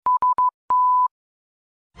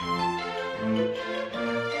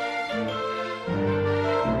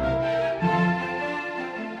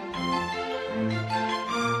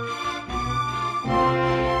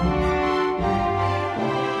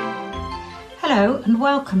Hello and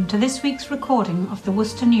welcome to this week's recording of the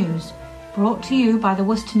Worcester News, brought to you by the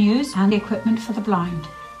Worcester News and the Equipment for the Blind.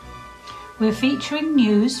 We're featuring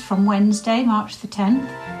news from Wednesday, March the 10th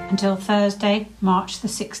until Thursday, March the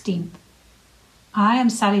 16th. I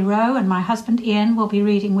am Sally Rowe and my husband Ian will be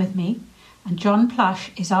reading with me, and John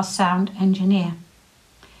Plush is our sound engineer.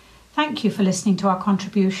 Thank you for listening to our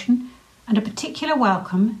contribution, and a particular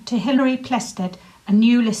welcome to Hilary Plested, a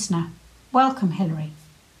new listener. Welcome, Hilary.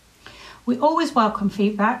 We always welcome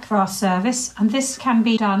feedback for our service, and this can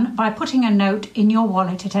be done by putting a note in your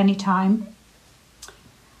wallet at any time.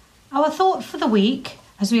 Our thought for the week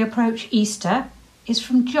as we approach Easter is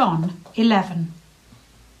from John 11.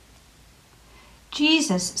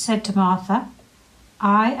 Jesus said to Martha,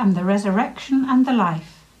 "I am the resurrection and the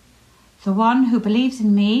life. The one who believes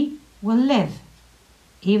in me will live,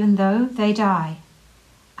 even though they die.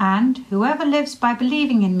 And whoever lives by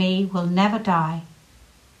believing in me will never die.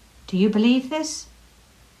 Do you believe this?"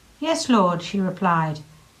 "Yes, Lord," she replied.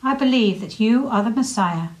 "I believe that you are the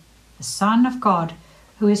Messiah, the Son of God,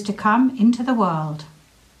 who is to come into the world."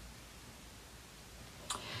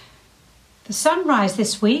 The sunrise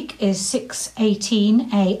this week is 6:18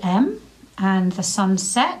 a.m. and the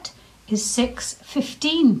sunset is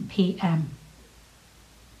 6:15 p.m.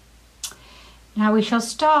 Now we shall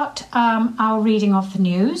start our reading of the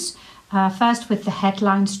news, first with the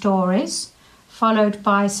headline stories, followed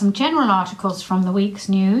by some general articles from the week's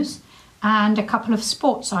news and a couple of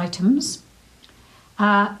sports items.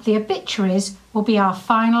 The obituaries will be our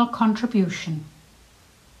final contribution.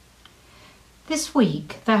 This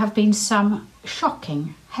week there have been some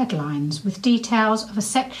shocking headlines with details of a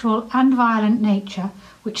sexual and violent nature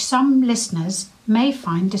which some listeners may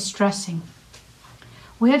find distressing.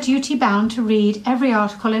 We are duty-bound to read every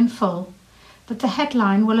article in full, but the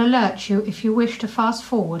headline will alert you if you wish to fast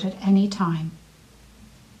forward at any time.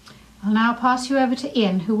 I'll now pass you over to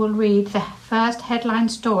Ian, who will read the first headline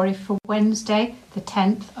story for Wednesday, the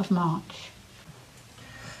 10th of March.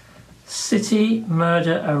 City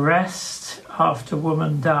murder arrest after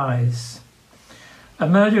woman dies. A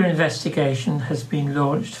murder investigation has been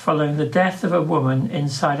launched following the death of a woman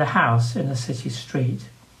inside a house in a city street.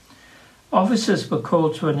 Officers were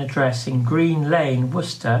called to an address in Green Lane,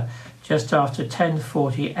 Worcester, just after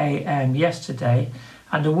 10:40 a.m. yesterday,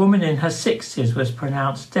 and a woman in her 60s was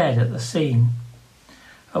pronounced dead at the scene.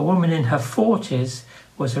 A woman in her 40s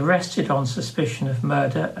was arrested on suspicion of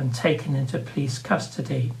murder and taken into police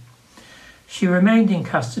custody. She remained in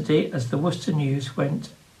custody as the Worcester News went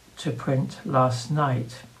to print last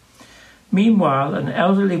night. Meanwhile, an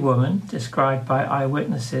elderly woman, described by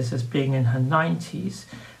eyewitnesses as being in her 90s,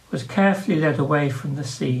 was carefully led away from the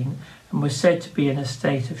scene and was said to be in a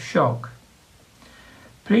state of shock.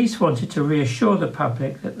 Police wanted to reassure the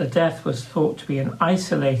public that the death was thought to be an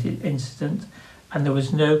isolated incident and there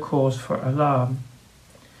was no cause for alarm.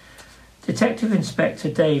 Detective Inspector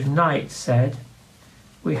Dave Knight said,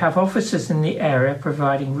 "We have officers in the area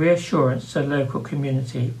providing reassurance to the local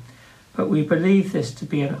community, but we believe this to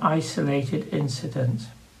be an isolated incident."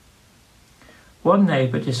 One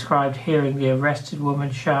neighbour described hearing the arrested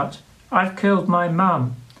woman shout, "I've killed my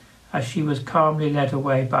mum," as she was calmly led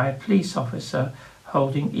away by a police officer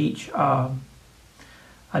holding each arm.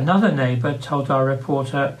 Another neighbour told our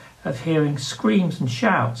reporter of hearing screams and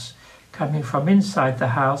shouts coming from inside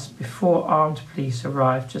the house before armed police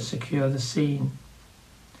arrived to secure the scene.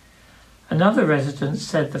 Another resident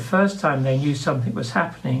said the first time they knew something was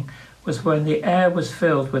happening was when the air was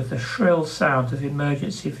filled with the shrill sound of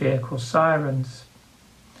emergency vehicle sirens.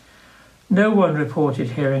 No one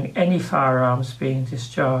reported hearing any firearms being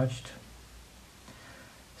discharged.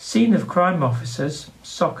 Scene of crime officers,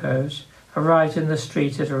 SOCOs, arrived in the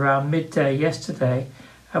street at around midday yesterday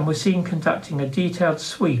and were seen conducting a detailed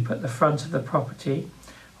sweep at the front of the property,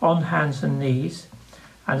 on hands and knees,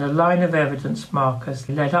 and a line of evidence markers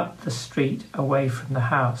led up the street away from the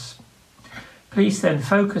house. Police then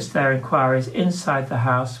focused their inquiries inside the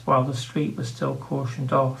house while the street was still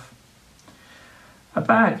cautioned off. A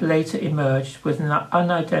bag later emerged with an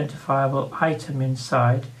unidentifiable item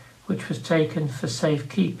inside, which was taken for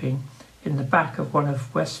safekeeping in the back of one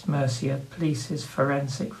of West Mercia Police's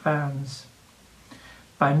forensic vans.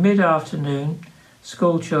 By mid-afternoon,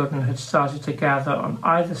 school children had started to gather on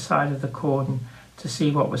either side of the cordon to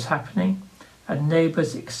see what was happening, and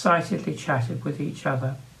neighbours excitedly chatted with each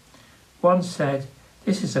other. One said,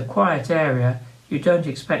 "This is a quiet area, you don't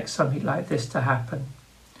expect something like this to happen."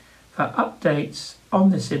 For updates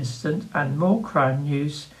on this incident and more crime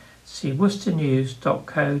news, see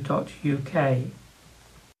worcesternews.co.uk.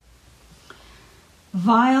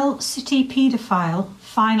 Vile city paedophile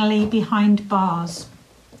finally behind bars.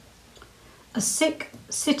 A sick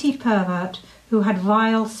city pervert who had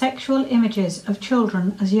vile sexual images of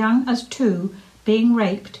children as young as 2 being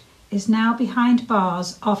raped is now behind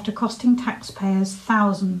bars after costing taxpayers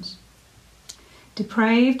thousands.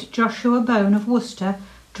 Depraved Joshua Bone of Worcester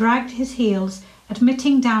dragged his heels,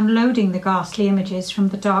 admitting downloading the ghastly images from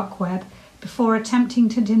the dark web before attempting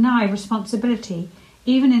to deny responsibility,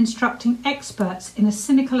 even instructing experts in a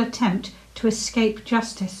cynical attempt to escape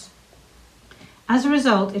justice. As a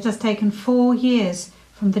result, it has taken 4 years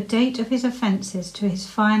from the date of his offences to his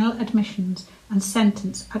final admissions and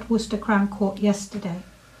sentence at Worcester Crown Court yesterday.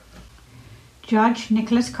 Judge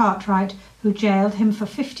Nicholas Cartwright, who jailed him for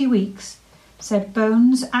 50 weeks, said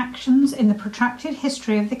Bone's actions in the protracted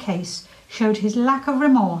history of the case showed his lack of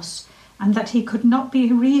remorse and that he could not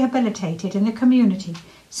be rehabilitated in the community,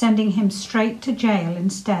 sending him straight to jail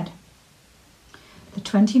instead. The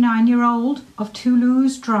 29-year-old of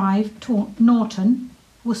Toulouse Drive, Norton,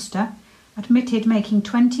 Worcester, admitted making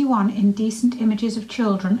 21 indecent images of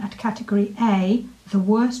children at Category A, the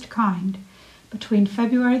worst kind, between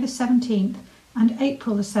February the 17th and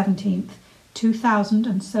April the 17th,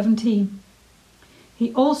 2017.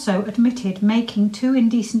 He also admitted making 2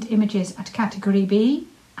 indecent images at Category B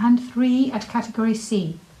and 3 at Category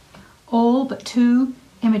C. All but 2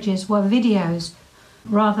 images were videos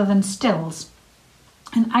rather than stills.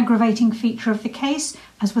 An aggravating feature of the case,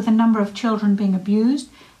 as with the number of children being abused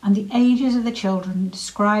and the ages of the children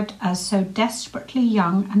described as so desperately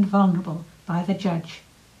young and vulnerable by the judge.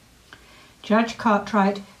 Judge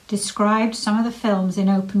Cartwright described some of the films in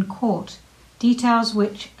open court, details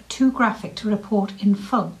which are too graphic to report in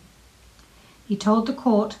full. He told the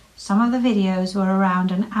court some of the videos were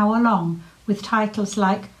around an hour long, with titles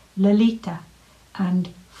like Lolita and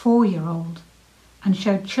 4-year-old, and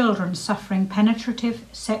showed children suffering penetrative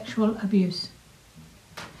sexual abuse.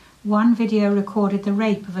 One video recorded the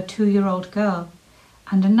rape of a 2-year-old girl,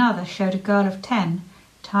 and another showed a girl of 10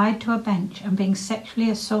 tied to a bench and being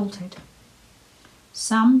sexually assaulted.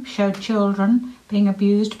 Some showed children being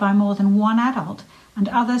abused by more than one adult, and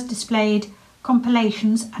others displayed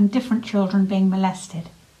compilations and different children being molested.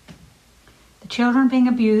 The children being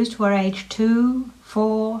abused were aged 2,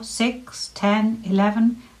 4, 6, 10,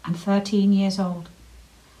 11 and 13 years old.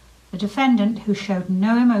 The defendant, who showed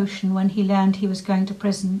no emotion when he learned he was going to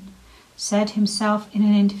prison, said himself in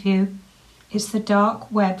an interview, "It's the dark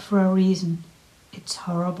web for a reason. It's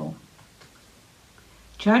horrible."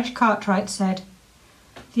 Judge Cartwright said,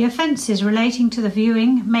 "The offences relating to the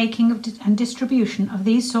viewing, making and distribution of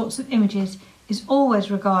these sorts of images is always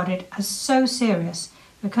regarded as so serious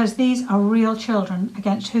because these are real children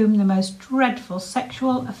against whom the most dreadful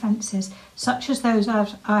sexual offences, such as those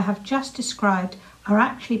I have just described, are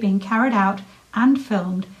actually being carried out and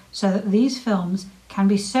filmed so that these films can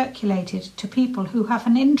be circulated to people who have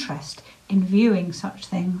an interest in viewing such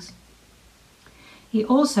things." He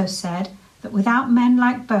also said that without men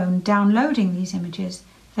like Bone downloading these images,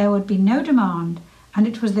 there would be no demand, and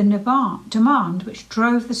it was the demand which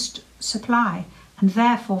drove the supply and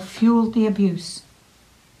therefore fueled the abuse.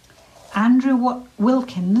 Andrew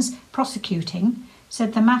Wilkins, prosecuting,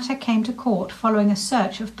 said the matter came to court following a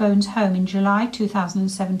search of Bone's home in July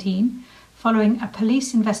 2017, following a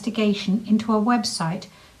police investigation into a website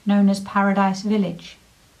known as Paradise Village.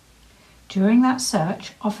 During that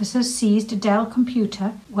search, officers seized a Dell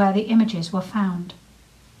computer where the images were found.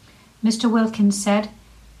 Mr. Wilkins said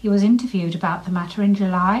he was interviewed about the matter in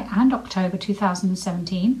July and October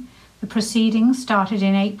 2017. The proceedings started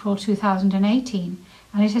in April 2018,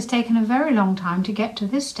 and it has taken a very long time to get to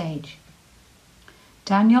this stage.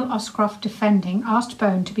 Daniel Oscroft, defending, asked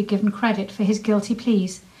Bone to be given credit for his guilty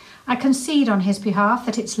pleas. "I concede on his behalf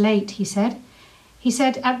that it's late," he said. He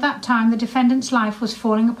said at that time the defendant's life was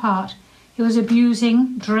falling apart. He was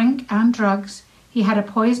abusing drink and drugs. He had a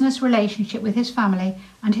poisonous relationship with his family,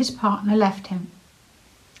 and his partner left him.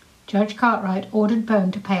 Judge Cartwright ordered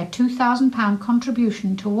Bone to pay a £2,000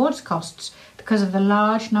 contribution towards costs because of the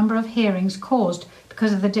large number of hearings caused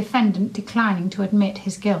because of the defendant declining to admit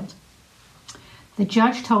his guilt. The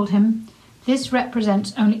judge told him, "This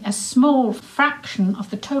represents only a small fraction of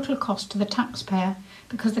the total cost to the taxpayer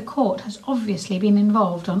because the court has obviously been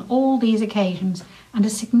involved on all these occasions and a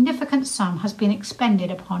significant sum has been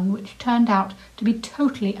expended upon which turned out to be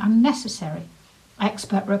totally unnecessary.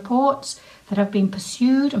 Expert reports that have been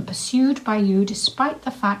pursued and pursued by you despite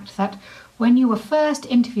the fact that when you were first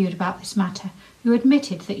interviewed about this matter, you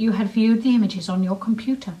admitted that you had viewed the images on your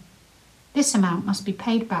computer. This amount must be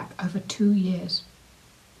paid back over 2 years."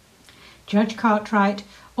 Judge Cartwright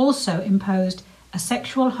also imposed a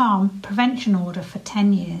sexual harm prevention order for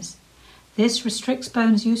 10 years. This restricts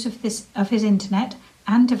Bone's use of his internet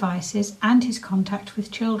and devices and his contact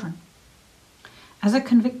with children. As a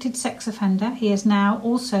convicted sex offender, he is now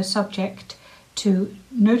also subject to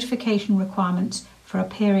notification requirements for a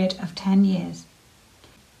period of 10 years.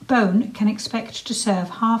 Bone can expect to serve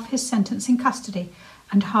half his sentence in custody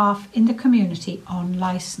and half in the community on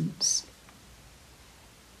licence.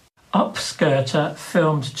 Upskirter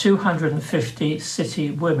filmed 250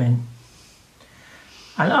 city women.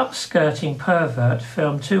 An upskirting pervert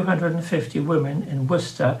filmed 250 women in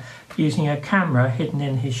Worcester using a camera hidden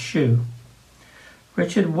in his shoe.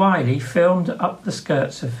 Richard Wiley filmed up the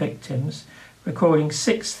skirts of victims, recording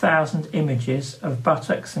 6,000 images of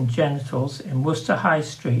buttocks and genitals in Worcester High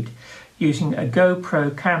Street using a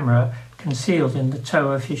GoPro camera concealed in the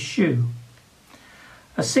toe of his shoe.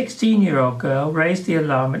 A 16-year-old girl raised the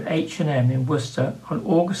alarm at H&M in Worcester on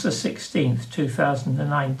August 16,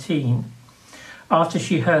 2019, after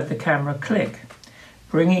she heard the camera click,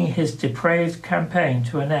 bringing his depraved campaign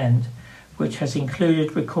to an end, which has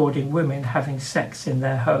included recording women having sex in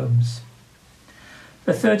their homes.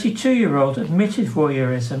 The 32-year-old admitted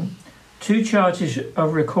voyeurism, 2 charges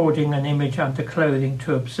of recording an image under clothing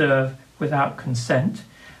to observe without consent,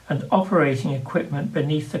 and operating equipment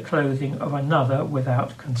beneath the clothing of another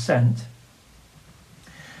without consent.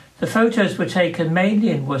 The photos were taken mainly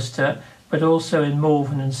in Worcester, but also in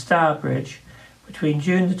Malvern and Stourbridge, between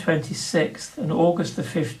June the 26th and August the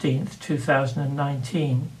 15th,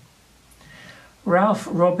 2019. Ralph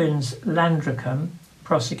Robbins Landricum,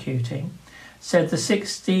 prosecuting, said the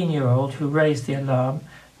 16-year-old who raised the alarm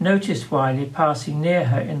noticed Wiley passing near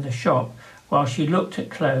her in the shop while she looked at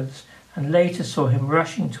clothes, and later saw him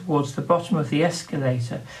rushing towards the bottom of the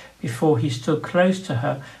escalator before he stood close to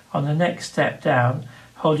her on the next step down,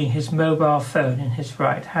 holding his mobile phone in his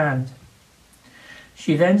right hand.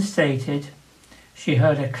 She then stated she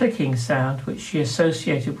heard a clicking sound which she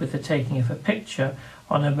associated with the taking of a picture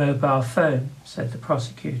on a mobile phone, said the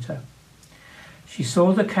prosecutor. She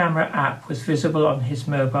saw the camera app was visible on his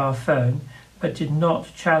mobile phone, but did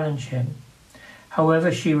not challenge him.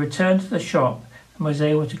 However, she returned to the shop and was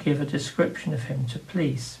able to give a description of him to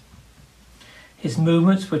police. His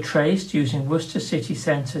movements were traced using Worcester City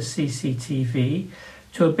Centre CCTV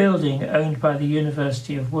to a building owned by the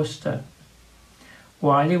University of Worcester.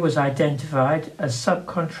 Wiley was identified as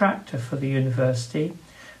subcontractor for the university,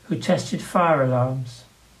 who tested fire alarms.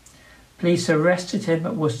 Police arrested him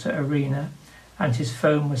at Worcester Arena and his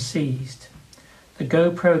phone was seized. The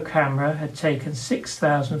GoPro camera had taken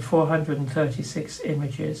 6,436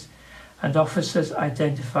 images, and officers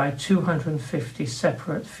identified 250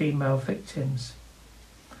 separate female victims.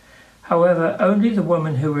 However, only the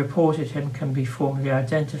woman who reported him can be formally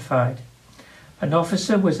identified. An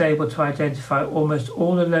officer was able to identify almost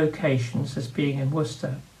all the locations as being in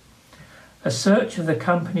Worcester. A search of the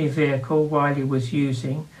company vehicle Wiley was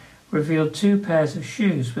using revealed 2 pairs of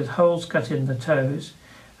shoes with holes cut in the toes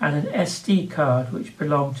and an SD card which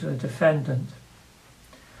belonged to the defendant.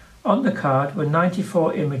 On the card were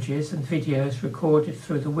 94 images and videos recorded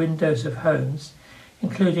through the windows of homes,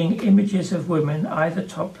 including images of women either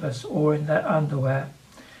topless or in their underwear,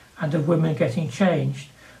 and of women getting changed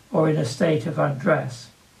or in a state of undress,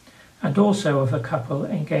 and also of a couple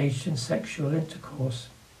engaged in sexual intercourse.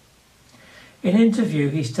 In interview,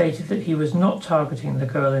 he stated that he was not targeting the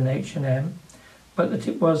girl in H&M, but that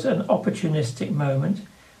it was an opportunistic moment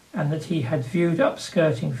and that he had viewed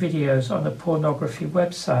upskirting videos on a pornography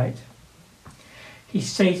website. He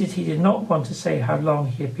stated he did not want to say how long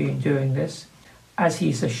he had been doing this, as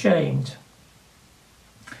he's ashamed.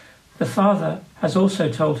 The father has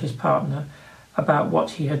also told his partner about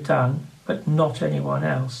what he had done, but not anyone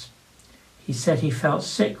else. He said he felt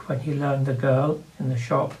sick when he learned the girl in the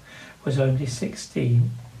shop was only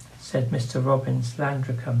 16, said Mr. Robbins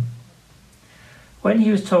Landricum. When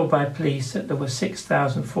he was told by police that there were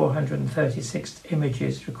 6,436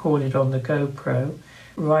 images recorded on the GoPro,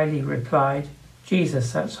 Riley replied,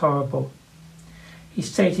 "Jesus, that's horrible." He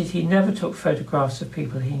stated he never took photographs of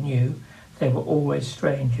people he knew, they were always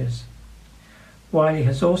strangers. Wiley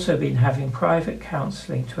has also been having private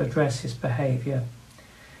counselling to address his behaviour.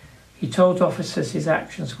 He told officers his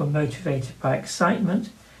actions were motivated by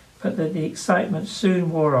excitement, but that the excitement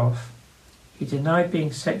soon wore off. He denied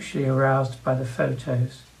being sexually aroused by the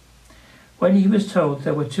photos. When he was told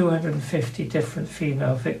there were 250 different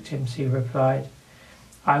female victims, he replied,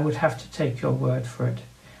 "I would have to take your word for it.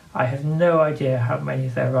 I have no idea how many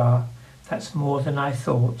there are. That's more than I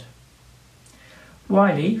thought."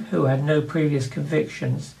 Wiley, who had no previous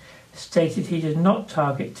convictions, stated he did not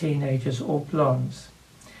target teenagers or blondes.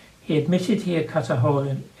 He admitted he had cut a hole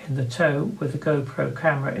in the toe with the GoPro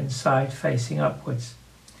camera inside facing upwards.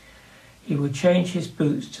 He would change his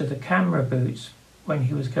boots to the camera boots when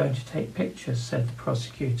he was going to take pictures, said the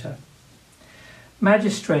prosecutor.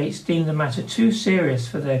 Magistrates deemed the matter too serious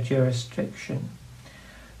for their jurisdiction.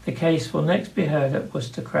 The case will next be heard at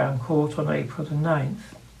Worcester Crown Court on April the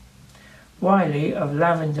 9th. Wiley of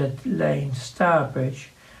Lavender Lane, Stourbridge,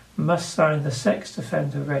 must sign the sex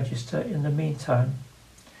offender register in the meantime.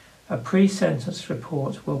 A pre-sentence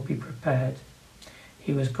report will be prepared.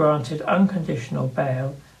 He was granted unconditional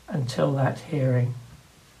bail until that hearing.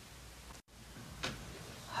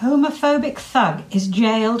 Homophobic thug is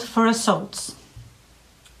jailed for assaults.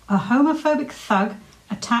 A homophobic thug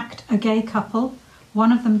attacked a gay couple,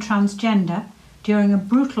 one of them transgender, during a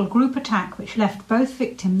brutal group attack which left both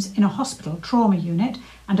victims in a hospital trauma unit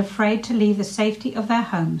and afraid to leave the safety of their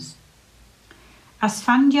homes.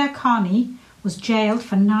 Asfandia Khani was jailed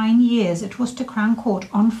for 9 years at Worcester Crown Court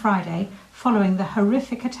on Friday following the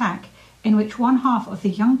horrific attack in which one half of the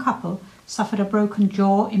young couple suffered a broken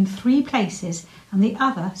jaw in 3 places and the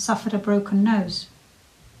other suffered a broken nose.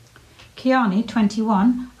 Kiani,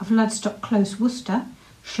 21, of Ludstock Close, Worcester,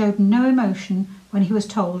 showed no emotion when he was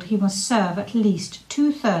told he must serve at least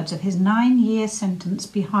 2/3 of his 9-year sentence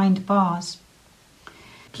behind bars.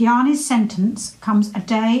 Kiani's sentence comes a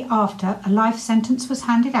day after a life sentence was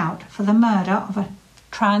handed out for the murder of a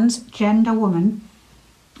transgender woman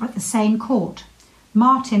at the same court.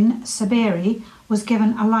 Martin Saberi was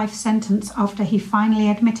given a life sentence after he finally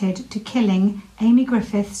admitted to killing Amy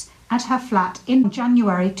Griffiths at her flat in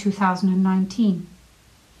January 2019.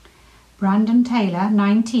 Brandon Taylor,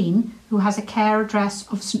 19, who has a care address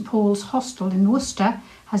of St Paul's Hostel in Worcester,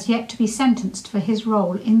 has yet to be sentenced for his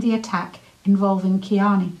role in the attack involving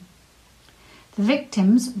Kiani. The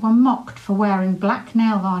victims were mocked for wearing black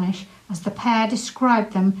nail varnish as the pair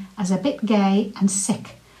described them as a bit gay and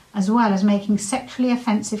sick, as well as making sexually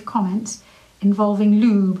offensive comments involving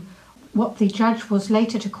lube, what the judge was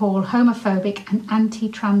later to call homophobic and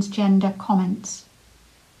anti-transgender comments.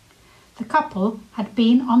 The couple had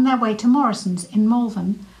been on their way to Morrison's in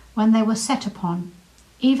Malvern when they were set upon,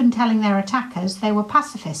 even telling their attackers they were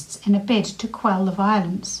pacifists in a bid to quell the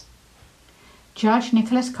violence. Judge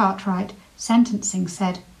Nicholas Cartwright, sentencing,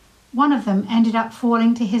 said, "One of them ended up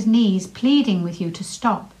falling to his knees, pleading with you to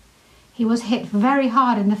stop. He was hit very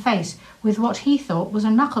hard in the face with what he thought was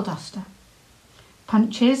a knuckle duster.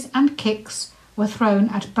 Punches and kicks were thrown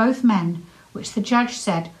at both men, which the judge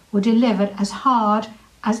said were delivered as hard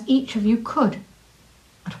as each of you could.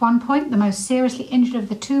 At one point, the most seriously injured of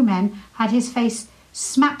the 2 men had his face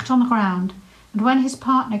smacked on the ground, and when his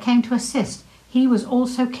partner came to assist, he was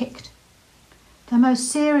also kicked. The most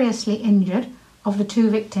seriously injured of the 2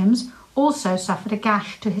 victims also suffered a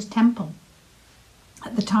gash to his temple.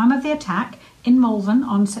 At the time of the attack in Malvern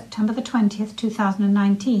on September the 20th,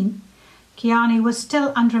 2019, Kiani was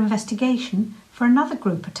still under investigation for another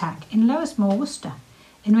group attack in Lowersmoor, Worcester,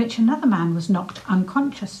 in which another man was knocked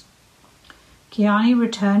unconscious. Kiani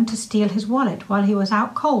returned to steal his wallet while he was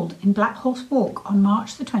out cold in Black Horse Walk on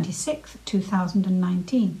March the 26th,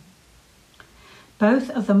 2019. Both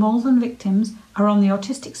of the Malvern victims are on the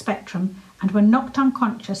autistic spectrum and were knocked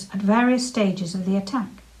unconscious at various stages of the attack.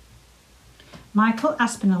 Michael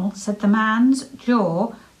Aspinall said the man's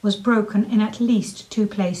jaw was broken in at least 2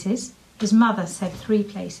 places, his mother said 3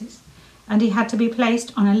 places, and he had to be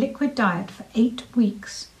placed on a liquid diet for 8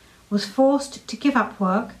 weeks, was forced to give up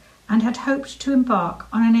work, and had hoped to embark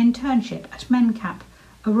on an internship at Mencap,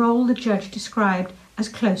 a role the judge described as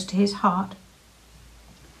close to his heart.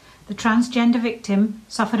 The transgender victim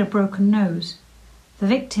suffered a broken nose. The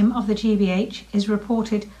victim of the GBH is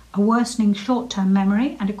reported a worsening short-term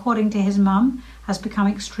memory and, according to his mum, has become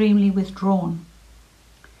extremely withdrawn.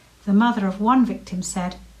 The mother of one victim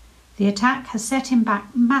said, "The attack has set him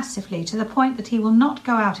back massively to the point that he will not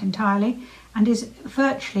go out entirely and is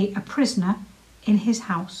virtually a prisoner in his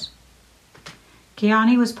house."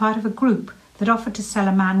 Kiani was part of a group that offered to sell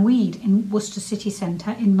a man weed in Worcester City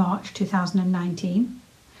Centre in March 2019.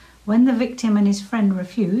 When the victim and his friend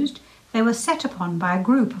refused, they were set upon by a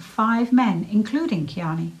group of 5 men, including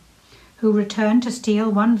Kiani, who returned to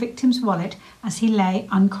steal one victim's wallet as he lay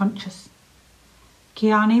unconscious.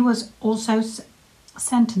 Kiani was also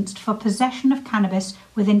sentenced for possession of cannabis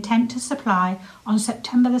with intent to supply on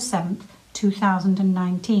September the 7th,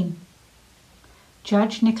 2019.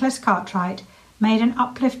 Judge Nicholas Cartwright made an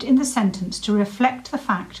uplift in the sentence to reflect the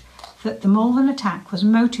fact that the Malvern attack was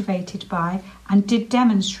motivated by and did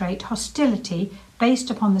demonstrate hostility based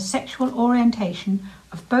upon the sexual orientation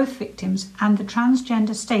of both victims and the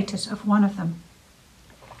transgender status of one of them.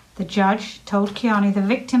 The judge told Kiani the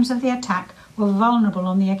victims of the attack were vulnerable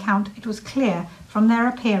on the account it was clear from their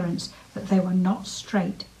appearance that they were not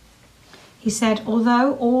straight. He said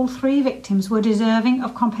although all 3 victims were deserving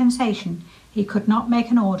of compensation, he could not make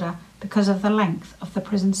an order because of the length of the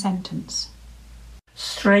prison sentence.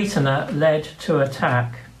 Straightener led to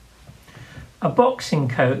attack. A boxing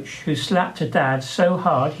coach who slapped a dad so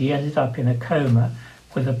hard he ended up in a coma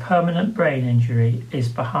with a permanent brain injury is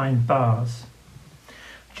behind bars.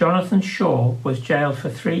 Jonathan Shaw was jailed for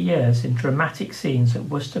 3 years in dramatic scenes at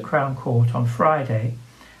Worcester Crown Court on Friday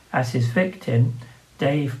as his victim,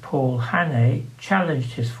 Dave Paul Hannay,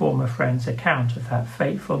 challenged his former friend's account of that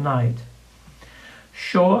fateful night.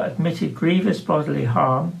 Shaw admitted grievous bodily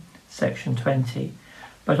harm, Section 20,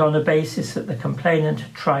 but on the basis that the complainant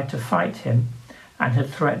had tried to fight him and had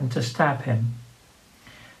threatened to stab him.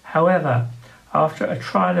 However, after a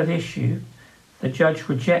trial of issue, the judge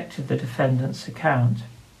rejected the defendant's account.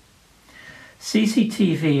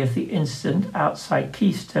 CCTV of the incident outside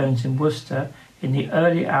Keystones in Worcester in the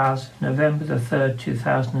early hours of November the 3rd,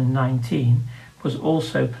 2019 was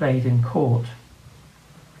also played in court.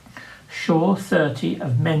 Shaw, 30,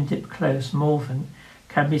 of Mendip Close, Malvern,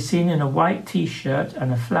 can be seen in a white t-shirt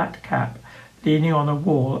and a flat cap leaning on a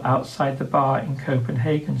wall outside the bar in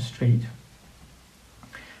Copenhagen Street.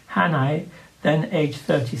 Hannay, then aged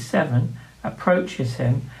 37, approaches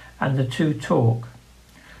him and the two talk.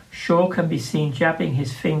 Shaw can be seen jabbing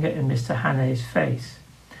his finger in Mr. Hannay's face.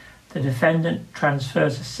 The defendant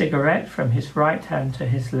transfers a cigarette from his right hand to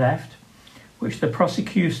his left, which the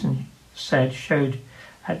prosecution said showed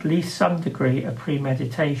at least some degree of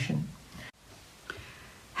premeditation.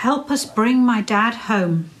 Help us bring my dad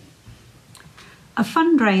home. A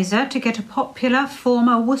fundraiser to get a popular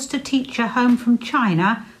former Worcester teacher home from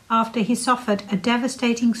China after he suffered a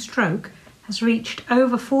devastating stroke has reached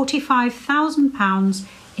over £45,000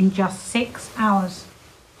 in just 6 hours.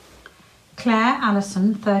 Claire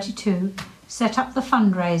Allison, 32, set up the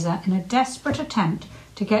fundraiser in a desperate attempt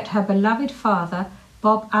to get her beloved father,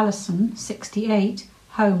 Bob Allison, 68,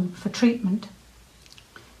 home for treatment.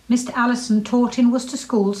 Mr. Allison taught in Worcester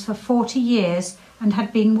schools for 40 years and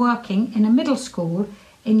had been working in a middle school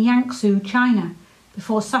in Yangzhou, China,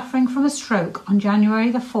 before suffering from a stroke on January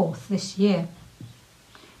the 4th this year.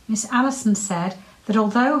 Miss Allison said that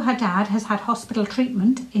although her dad has had hospital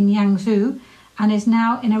treatment in Yangzhou and is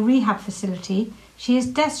now in a rehab facility, she is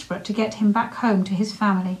desperate to get him back home to his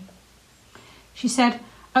family. She said,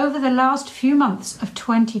 over the last few months of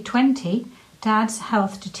 2020, Dad's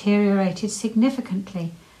health deteriorated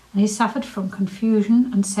significantly and he suffered from confusion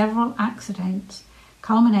and several accidents,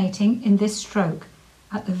 culminating in this stroke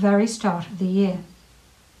at the very start of the year.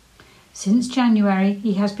 Since January,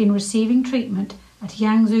 he has been receiving treatment at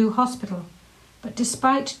Yangzhou Hospital, but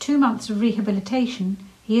despite 2 months of rehabilitation,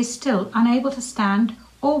 he is still unable to stand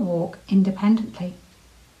or walk independently.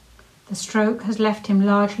 The stroke has left him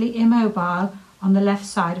largely immobile on the left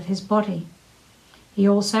side of his body. He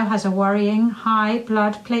also has a worrying high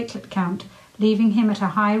blood platelet count, leaving him at a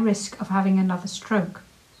high risk of having another stroke.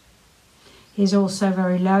 He is also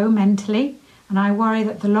very low mentally, and I worry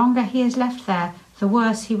that the longer he is left there, the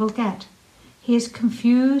worse he will get. He is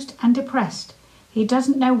confused and depressed. He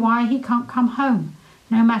doesn't know why he can't come home.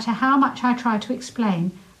 No matter how much I try to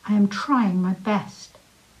explain, I am trying my best.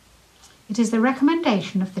 It is the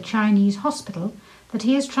recommendation of the Chinese hospital that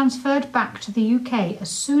he is transferred back to the UK as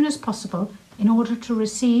soon as possible in order to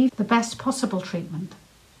receive the best possible treatment.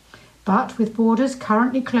 But with borders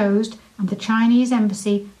currently closed and the Chinese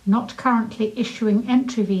embassy not currently issuing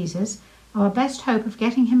entry visas, our best hope of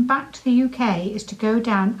getting him back to the UK is to go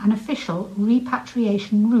down an official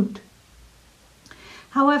repatriation route.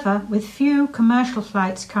 However, with few commercial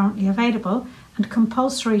flights currently available and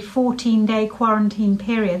compulsory 14-day quarantine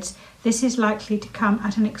periods, this is likely to come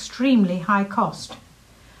at an extremely high cost.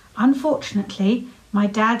 Unfortunately, my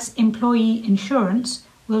dad's employee insurance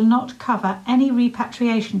will not cover any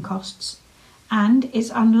repatriation costs and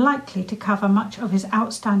is unlikely to cover much of his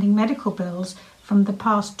outstanding medical bills from the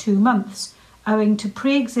past 2 months, owing to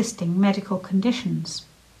pre-existing medical conditions.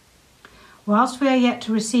 Whilst we are yet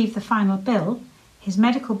to receive the final bill, his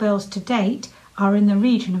medical bills to date are in the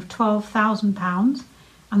region of £12,000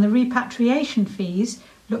 and the repatriation fees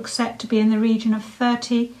look set to be in the region of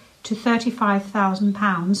 £30,000 to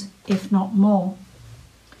 £35,000, if not more.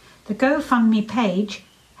 The GoFundMe page,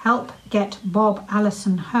 Help Get Bob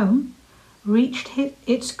Allison Home, reached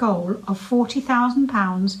its goal of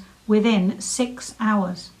 £40,000 within 6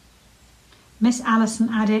 hours. Miss Allison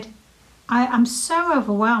added, I am so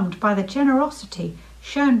overwhelmed by the generosity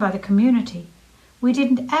shown by the community. We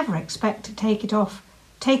didn't ever expect to take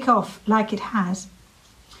off like it has.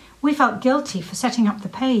 We felt guilty for setting up the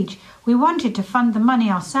page. We wanted to fund the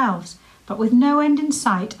money ourselves, but with no end in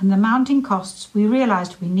sight and the mounting costs, we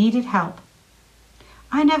realised we needed help.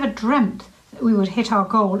 I never dreamt that we would hit our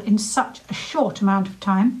goal in such a short amount of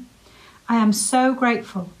time. I am so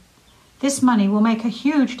grateful. This money will make a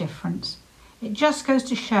huge difference. It just goes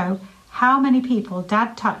to show how many people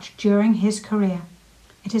Dad touched during his career.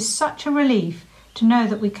 It is such a relief to know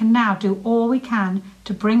that we can now do all we can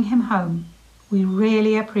to bring him home. We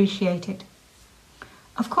really appreciate it.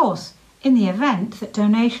 Of course, in the event that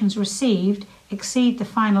donations received exceed the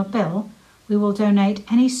final bill, we will donate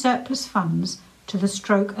any surplus funds to the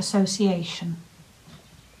Stroke Association.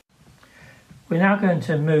 We're now going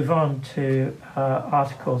to move on to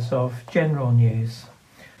articles of general news.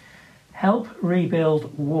 Help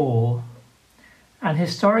rebuild wall. An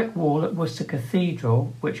historic wall at Worcester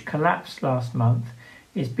Cathedral, which collapsed last month,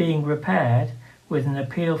 is being repaired with an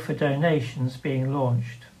appeal for donations being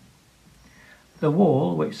launched. The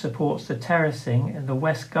wall, which supports the terracing in the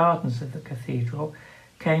west gardens of the cathedral,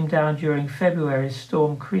 came down during February's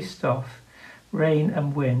Storm Christoph, rain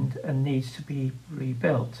and wind, and needs to be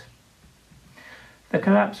rebuilt. The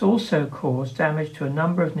collapse also caused damage to a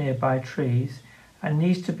number of nearby trees and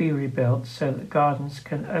needs to be rebuilt so that gardens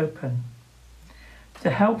can open. To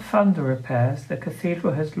help fund the repairs, the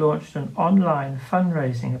cathedral has launched an online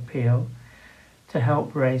fundraising appeal to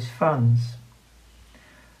help raise funds.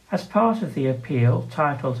 As part of the appeal,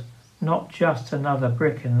 titled "Not Just Another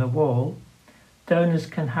Brick in the Wall," donors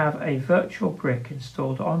can have a virtual brick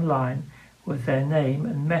installed online with their name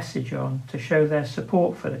and message on to show their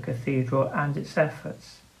support for the cathedral and its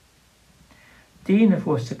efforts. Dean of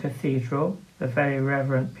Worcester Cathedral, the Very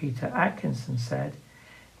Reverend Peter Atkinson, said,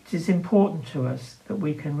 "It is important to us that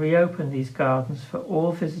we can reopen these gardens for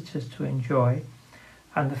all visitors to enjoy,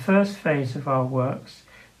 and the first phase of our works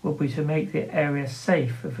will be to make the area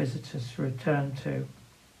safe for visitors to return to."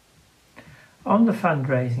 On the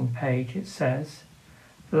fundraising page it says,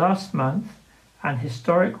 "Last month, an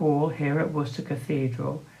historic wall here at Worcester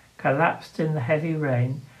Cathedral collapsed in the heavy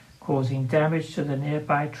rain, causing damage to the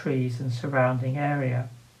nearby trees and surrounding area.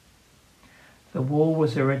 The wall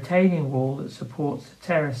was a retaining wall that supports the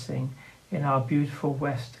terracing in our beautiful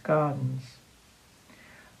west gardens.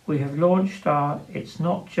 We have launched our It's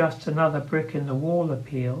Not Just Another Brick in the Wall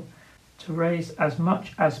appeal to raise as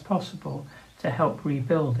much as possible to help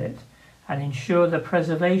rebuild it and ensure the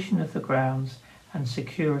preservation of the grounds and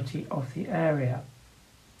security of the area.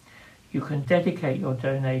 You can dedicate your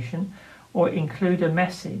donation or include a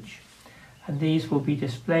message, and these will be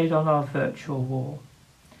displayed on our virtual wall.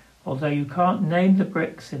 Although you can't name the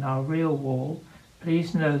bricks in our real wall,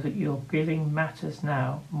 please know that your giving matters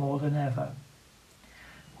now more than ever.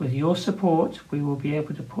 With your support, we will be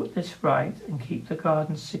able to put this right and keep the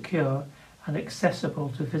gardens secure and accessible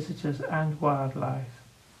to visitors and wildlife.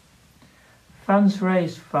 Funds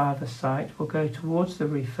raised via the site will go towards the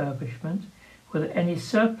refurbishment, with any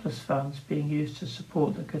surplus funds being used to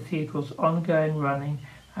support the cathedral's ongoing running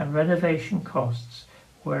and renovation costs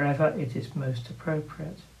wherever it is most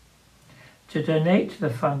appropriate. To donate to the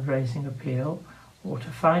fundraising appeal or to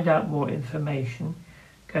find out more information,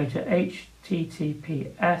 go to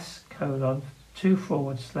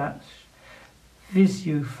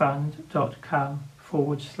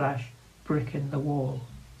https://visufund.com/brick-in-the-wall.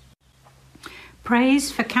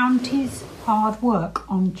 Praise for county's hard work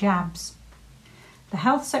on jabs. The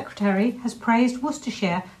Health Secretary has praised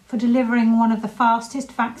Worcestershire for delivering one of the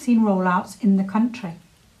fastest vaccine rollouts in the country.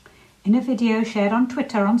 In a video shared on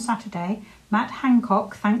Twitter on Saturday, Matt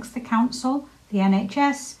Hancock thanks the Council, the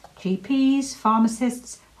NHS, GPs,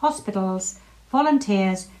 pharmacists, hospitals,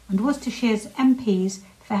 volunteers and Worcestershire's MPs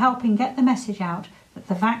for helping get the message out that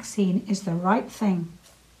the vaccine is the right thing.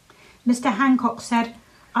 Mr Hancock said,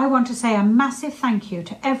 "I want to say a massive thank you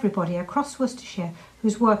to everybody across Worcestershire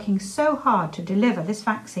who's working so hard to deliver this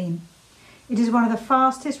vaccine. It is one of the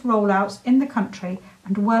fastest rollouts in the country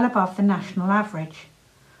and well above the national average.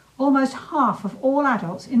 Almost half of all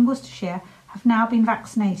adults in Worcestershire have now been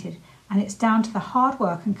vaccinated, and it's down to the hard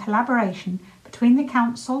work and collaboration between the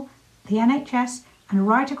Council, the NHS and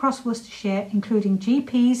right across Worcestershire, including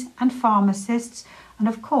GPs and pharmacists and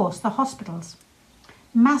of course the hospitals.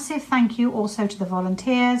 Massive thank you also to the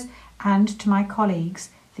volunteers and to my colleagues,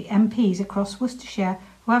 the MPs across Worcestershire,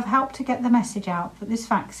 who have helped to get the message out that this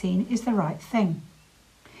vaccine is the right thing.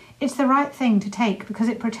 It's the right thing to take because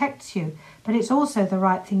it protects you, but it's also the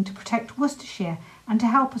right thing to protect Worcestershire and to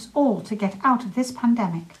help us all to get out of this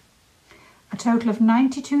pandemic. A total of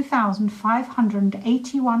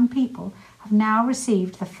 92,581 people have now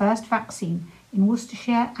received the first vaccine in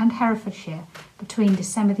Worcestershire and Herefordshire between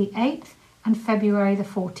December the 8th and February the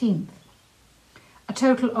 14th. A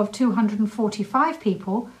total of 245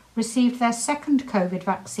 people received their second COVID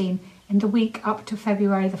vaccine in the week up to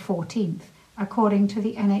February the 14th, according to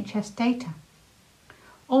the NHS data.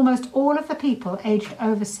 Almost all of the people aged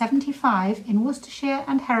over 75 in Worcestershire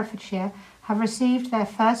and Herefordshire have received their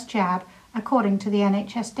first jab according to the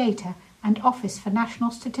NHS data and Office for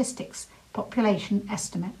National Statistics population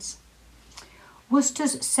estimates.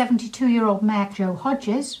 Worcester's 72-year-old Mayor Jo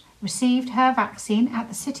Hodges received her vaccine at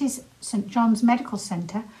the city's St John's Medical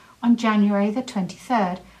Centre on January the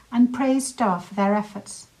 23rd and praised staff for their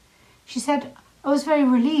efforts. She said, "I was very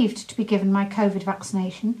relieved to be given my COVID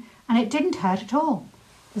vaccination and it didn't hurt at all.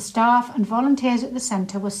 The staff and volunteers at the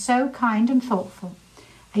centre were so kind and thoughtful.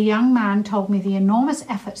 A young man told me the enormous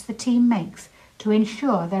efforts the team makes to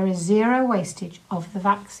ensure there is zero wastage of the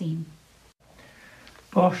vaccine."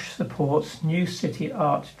 Bosch supports New City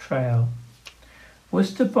Art Trail.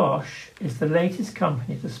 Worcester Bosch is the latest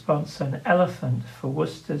company to sponsor an elephant for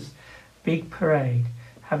Worcester's Big Parade,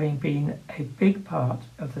 having been a big part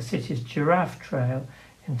of the city's Giraffe Trail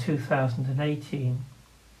in 2018.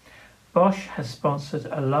 Bosch has sponsored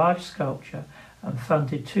a large sculpture and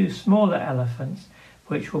funded 2 smaller elephants,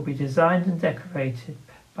 which will be designed and decorated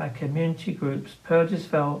by community groups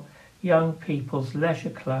Purdersville Young People's Leisure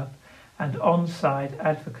Club and On-Side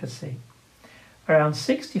Advocacy. Around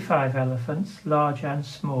 65 elephants, large and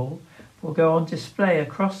small, will go on display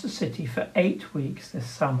across the city for 8 weeks this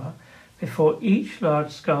summer before each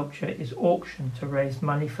large sculpture is auctioned to raise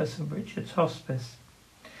money for St Richard's Hospice.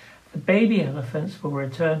 The baby elephants will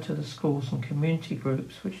return to the schools and community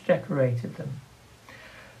groups which decorated them.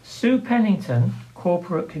 Sue Pennington,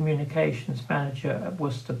 Corporate Communications Manager at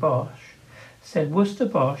Worcester Bosch, said Worcester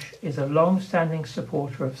Bosch is a long-standing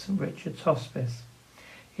supporter of St Richard's Hospice.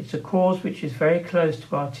 It's a cause which is very close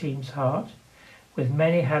to our team's heart, with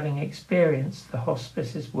many having experienced the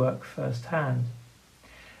hospice's work firsthand.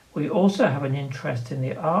 We also have an interest in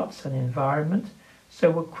the arts and environment, so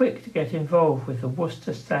we're quick to get involved with the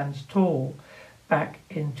Worcester Stands Tall back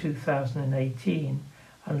in 2018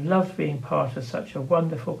 and loved being part of such a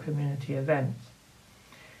wonderful community event.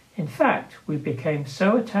 In fact, we became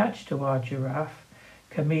so attached to our giraffe,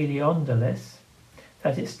 Camille Ondalis,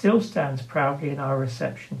 that it still stands proudly in our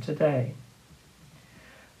reception today.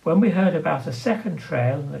 When we heard about a second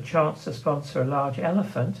trail and the chance to sponsor a large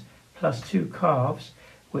elephant plus 2 calves,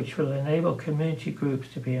 which will enable community groups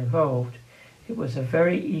to be involved, it was a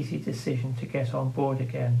very easy decision to get on board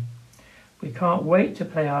again. We can't wait to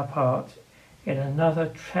play our part in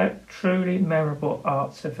another truly memorable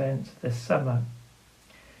arts event this summer.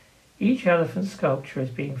 Each elephant sculpture is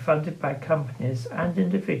being funded by companies and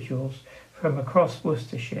individuals from across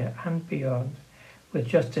Worcestershire and beyond, with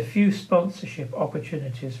just a few sponsorship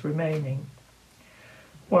opportunities remaining.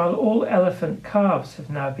 While all elephant calves have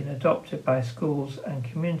now been adopted by schools and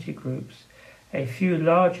community groups, a few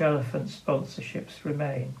large elephant sponsorships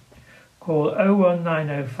remain. Call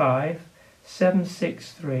 01905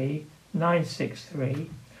 763 963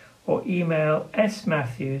 or email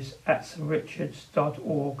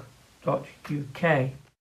smatthews@strichards.org.uk.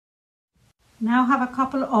 Now have a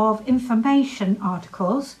couple of information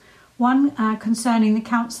articles. One concerning the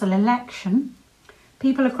council election.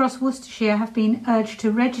 People across Worcestershire have been urged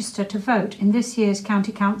to register to vote in this year's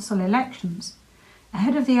county council elections.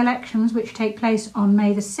 Ahead of the elections, which take place on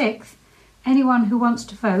May the 6th, anyone who wants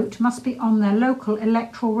to vote must be on their local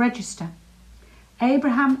electoral register.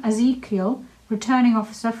 Abraham Ezekiel, returning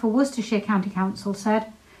officer for Worcestershire County Council,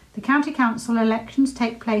 said, "The county council elections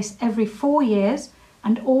take place every 4 years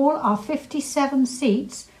and all our 57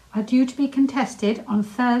 seats are due to be contested on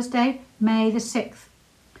Thursday, May the 6th.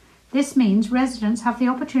 This means residents have the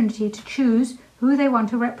opportunity to choose who they want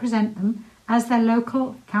to represent them as their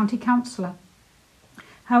local county councillor.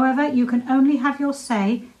 However, you can only have your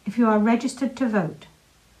say if you are registered to vote.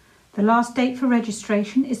 The last date for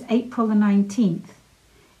registration is April the 19th.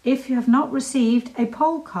 If you have not received a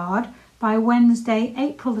poll card by Wednesday,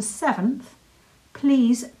 April the 7th,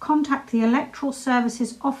 please contact the Electoral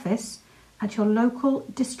Services Office at your local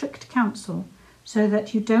district council so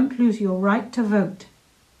that you don't lose your right to vote.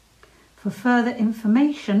 For further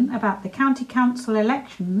information about the county council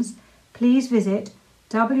elections, please visit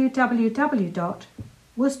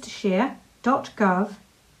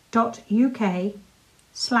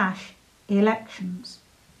www.worcestershire.gov.uk/elections.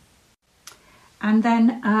 And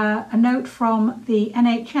then a note from the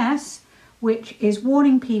NHS, which is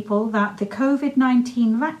warning people that the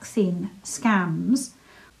COVID-19 vaccine scams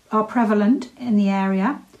are prevalent in the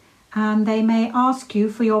area, and they may ask you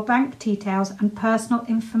for your bank details and personal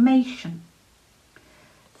information.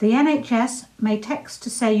 The NHS may text to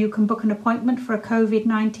say you can book an appointment for a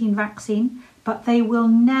COVID-19 vaccine, but they will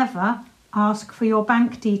never ask for your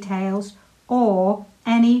bank details or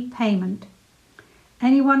any payment.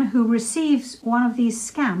 Anyone who receives one of these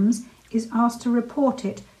scams is asked to report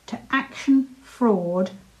it to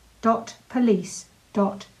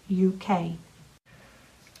actionfraud.police.uk.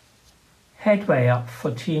 Headway up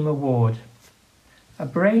for Team Award. A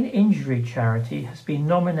brain injury charity has been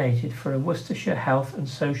nominated for a Worcestershire Health and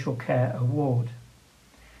Social Care Award.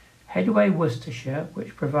 Headway Worcestershire,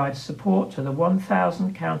 which provides support to the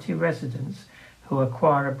 1,000 county residents who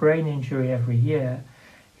acquire a brain injury every year,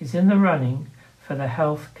 is in the running for the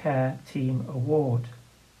Health Care Team Award.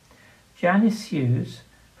 Janice Hughes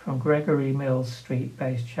from Gregory Mills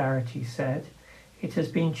Street-based charity said, "It has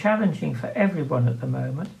been challenging for everyone at the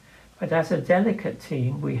moment, but as a delicate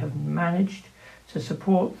team we have managed to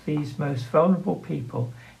support these most vulnerable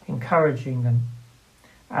people, encouraging them.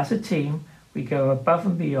 As a team, we go above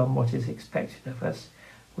and beyond what is expected of us.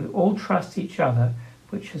 We all trust each other,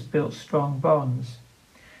 which has built strong bonds.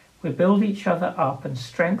 We build each other up and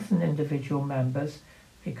strengthen individual members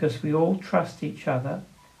because we all trust each other.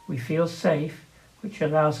 We feel safe, which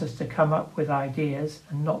allows us to come up with ideas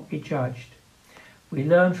and not be judged. We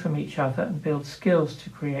learn from each other and build skills to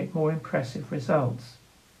create more impressive results."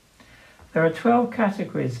 There are 12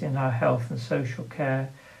 categories in our Health and Social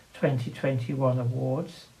Care 2021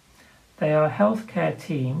 awards. They are Healthcare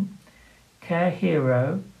Team, Care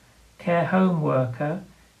Hero, Care Home Worker,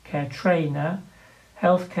 Care Trainer,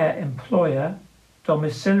 Healthcare Employer,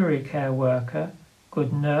 Domiciliary Care Worker,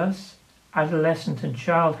 Good Nurse, Adolescent and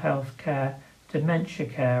Child Health Care, Dementia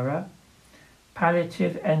Carer,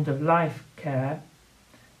 Palliative End-of-Life Care,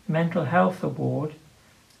 Mental Health Award,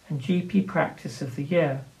 and GP Practice of the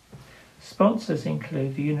Year. Sponsors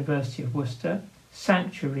include the University of Worcester,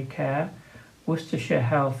 Sanctuary Care, Worcestershire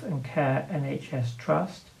Health and Care NHS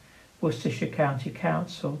Trust, Worcestershire County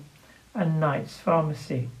Council, and Knights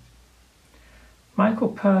Pharmacy. Michael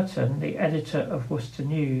Purton, the editor of Worcester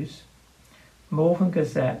News, Malvern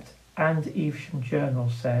Gazette and Evesham Journal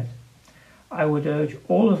said, "I would urge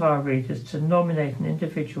all of our readers to nominate an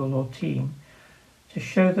individual or team to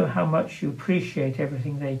show them how much you appreciate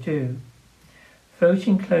everything they do.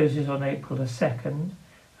 Voting closes on April the 2nd,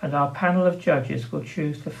 and our panel of judges will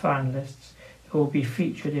choose the finalists who will be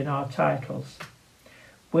featured in our titles.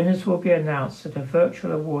 Winners will be announced at a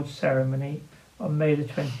virtual awards ceremony on May the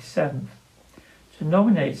 27th. To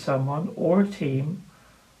nominate someone or a team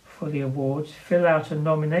for the awards, fill out a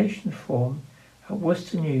nomination form at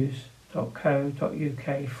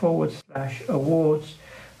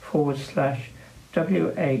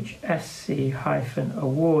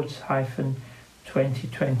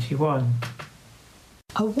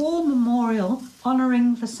A war memorial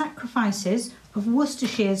honouring the sacrifices of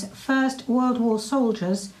Worcestershire's First World War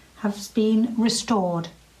soldiers has been restored.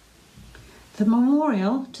 The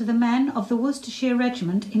memorial to the men of the Worcestershire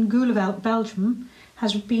Regiment in Goulavelt, Belgium,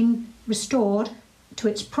 has been restored to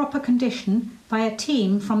its proper condition by a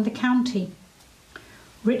team from the county.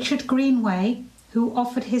 Richard Greenway, who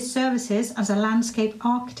offered his services as a landscape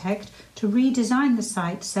architect to redesign the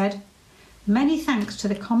site, said, "Many thanks to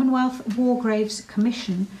the Commonwealth War Graves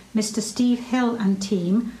Commission, Mr. Steve Hill and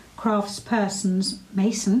team, craftspersons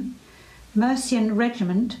Mason, Mercian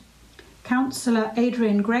Regiment, Councillor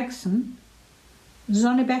Adrian Gregson,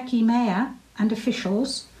 Zonnebeki Mayor and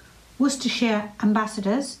officials, Worcestershire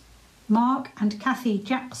ambassadors, Mark and Kathy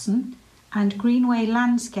Jackson, and Greenway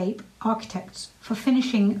Landscape Architects for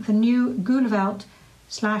finishing the new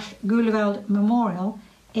Goulavelt/Goulavelt Memorial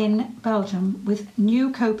in Belgium with new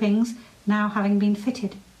copings now having been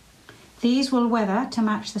fitted. These will weather to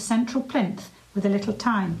match the central plinth with a little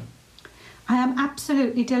time. I am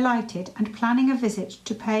absolutely delighted and planning a visit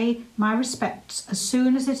to pay my respects as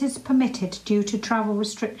soon as it is permitted due to travel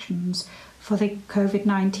restrictions for the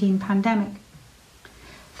COVID-19 pandemic."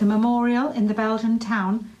 The memorial in the Belgian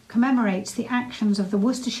town commemorates the actions of the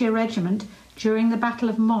Worcestershire Regiment during the Battle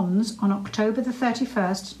of Mons on October the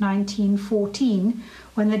 31st, 1914,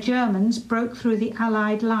 when the Germans broke through the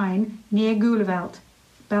Allied line near Goulavelt,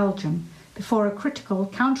 Belgium, before a critical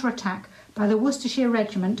counter-attack by the Worcestershire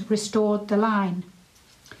Regiment restored the line.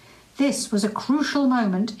 This was a crucial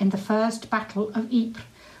moment in the First Battle of Ypres,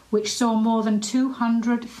 which saw more than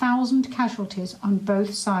 200,000 casualties on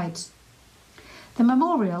both sides. The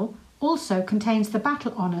memorial also contains the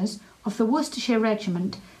battle honours of the Worcestershire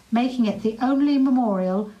Regiment, making it the only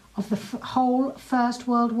memorial of the whole First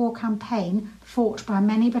World War campaign fought by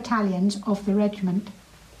many battalions of the regiment.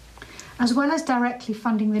 As well as directly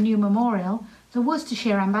funding the new memorial, the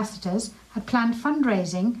Worcestershire ambassadors had planned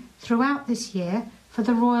fundraising throughout this year for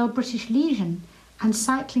the Royal British Legion and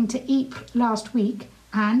cycling to Ypres last week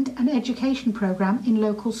and an education programme in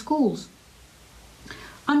local schools.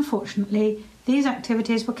 Unfortunately, These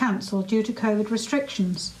activities were cancelled due to COVID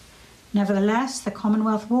restrictions. Nevertheless, the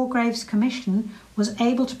Commonwealth War Graves Commission was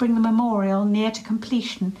able to bring the memorial near to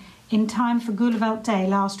completion in time for Gulevelt Day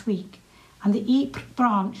last week, and the Ypres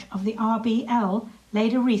branch of the RBL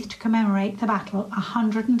laid a wreath to commemorate the battle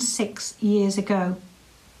 106 years ago.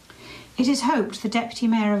 It is hoped the Deputy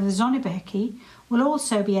Mayor of Zonnebeke will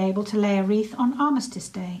also be able to lay a wreath on Armistice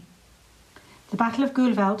Day. The Battle of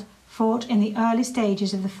Gulevelt, fought in the early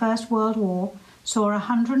stages of the First World War, saw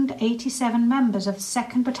 187 members of the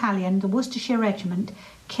 2nd Battalion, the Worcestershire Regiment,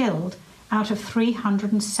 killed out of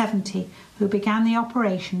 370 who began the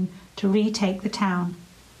operation to retake the town.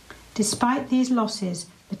 Despite these losses,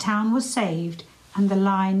 the town was saved and the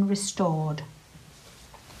line restored.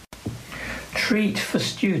 Treat for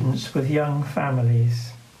students with young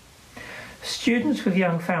families. Students with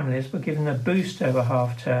young families were given a boost over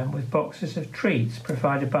half-term with boxes of treats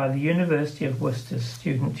provided by the University of Worcester's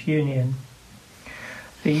Student Union.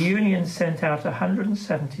 The union sent out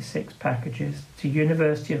 176 packages to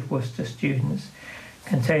University of Worcester students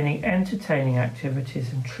containing entertaining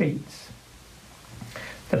activities and treats.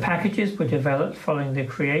 The packages were developed following the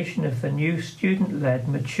creation of the new student-led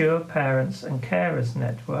Mature Parents and Carers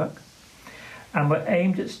network and were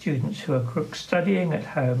aimed at students who are studying at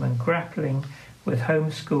home and grappling with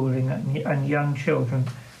homeschooling and young children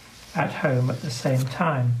at home at the same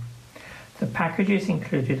time. The packages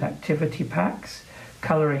included activity packs,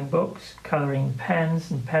 colouring books, colouring pens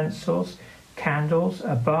and pencils, candles,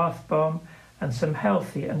 a bath bomb, and some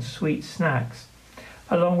healthy and sweet snacks,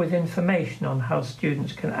 along with information on how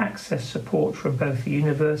students can access support from both the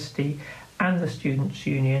university and the Students'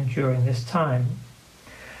 Union during this time.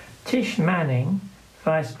 Tish Manning,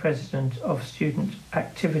 Vice President of Student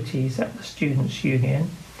Activities at the Students'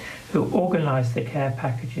 Union, who organised the Care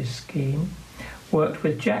Packages scheme, worked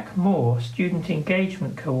with Jack Moore, Student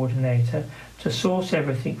Engagement Coordinator, to source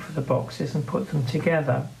everything for the boxes and put them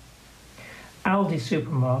together. Aldi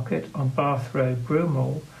Supermarket on Bath Road,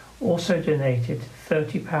 Broomall, also donated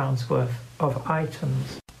 £30 worth of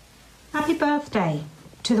items. Happy birthday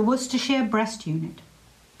to the Worcestershire Breast Unit.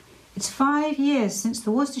 It's 5 years since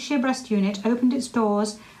the Worcestershire Breast Unit opened its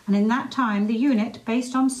doors, and in that time the unit,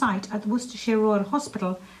 based on site at the Worcestershire Royal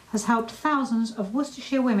Hospital, has helped thousands of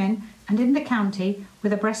Worcestershire women and in the county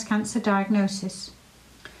with a breast cancer diagnosis.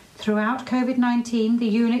 Throughout COVID-19, the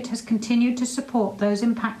unit has continued to support those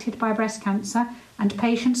impacted by breast cancer, and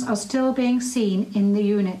patients are still being seen in the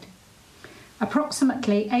unit.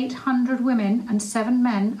 Approximately 800 women and 7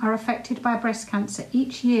 men are affected by breast cancer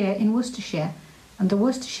each year in Worcestershire, and the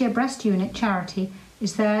Worcestershire Breast Unit charity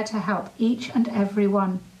is there to help each and every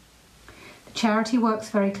one. The charity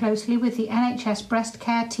works very closely with the NHS breast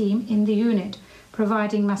care team in the unit,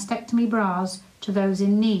 providing mastectomy bras to those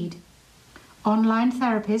in need. Online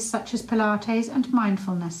therapies such as Pilates and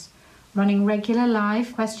mindfulness, running regular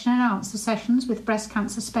live question and answer sessions with breast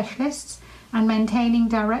cancer specialists, and maintaining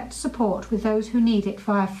direct support with those who need it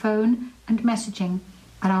via phone and messaging,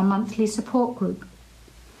 and our monthly support group.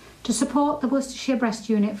 To support the Worcestershire Breast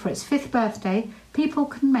Unit for its 5th birthday, people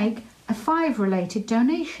can make a 5-related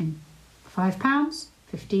donation: £5,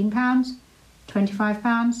 £15,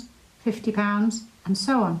 £25, £50, and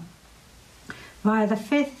so on, via the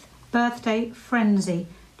 5th Birthday Frenzy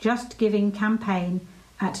Just Giving campaign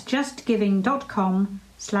at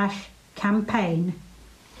justgiving.com/campaign.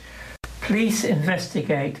 Police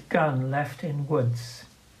investigate gun left in woods.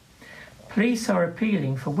 Police are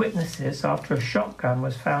appealing for witnesses after a shotgun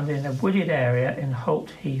was found in a wooded area in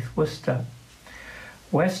Holt Heath, Worcester.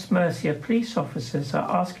 West Mercia police officers are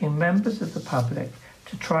asking members of the public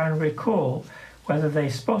to try and recall whether they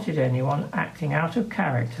spotted anyone acting out of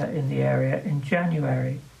character in the area in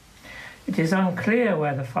January. It is unclear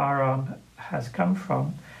where the firearm has come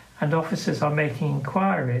from, and officers are making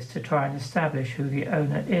inquiries to try and establish who the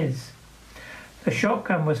owner is. The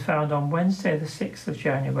shotgun was found on Wednesday the 6th of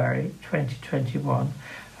January 2021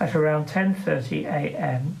 at around 10:30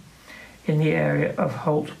 a.m. in the area of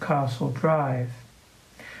Holt Castle Drive.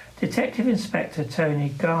 Detective Inspector Tony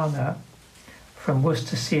Garner from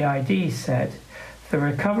Worcester CID said, "The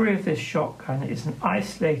recovery of this shotgun is an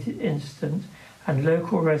isolated incident and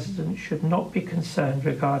local residents should not be concerned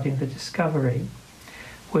regarding the discovery.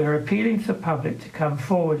 We are appealing to the public to come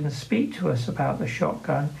forward and speak to us about the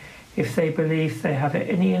shotgun if they believe they have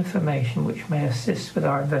any information which may assist with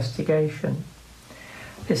our investigation.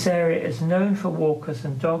 This area is known for walkers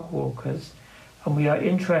and dog walkers, and we are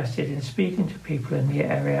interested in speaking to people in the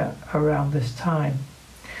area around this time.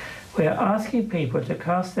 We are asking people to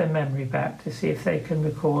cast their memory back to see if they can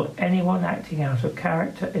recall anyone acting out of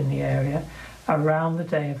character in the area around the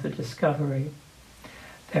day of the discovery.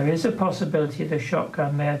 There is a possibility the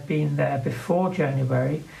shotgun may have been there before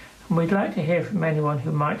January, and we'd like to hear from anyone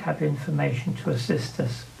who might have information to assist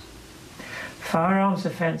us. Firearms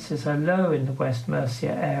offences are low in the West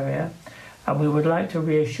Mercia area, and we would like to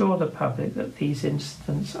reassure the public that these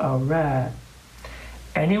incidents are rare.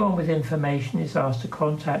 Anyone with information is asked to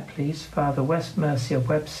contact police via the West Mercia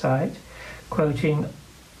website, quoting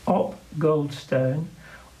Op Goldstone,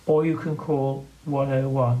 or you can call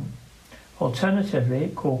 101.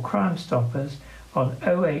 Alternatively, call Crime Stoppers on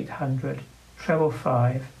 0800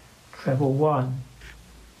 555 111.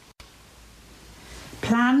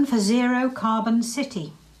 Plan for Zero Carbon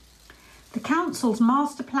City. The Council's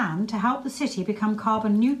master plan to help the city become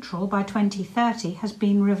carbon neutral by 2030 has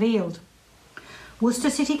been revealed. Worcester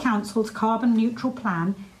City Council's carbon neutral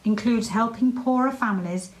plan includes helping poorer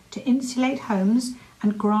families to insulate homes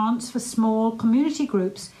and grants for small community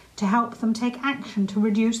groups to help them take action to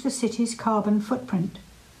reduce the city's carbon footprint.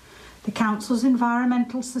 The Council's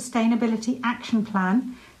Environmental Sustainability Action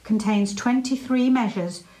Plan contains 23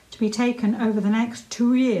 measures to be taken over the next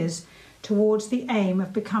 2 years towards the aim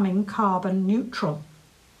of becoming carbon neutral.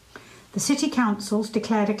 The City Councils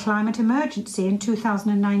declared a climate emergency in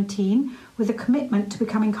 2019 with a commitment to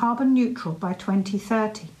becoming carbon neutral by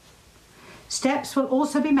 2030. Steps will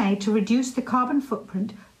also be made to reduce the carbon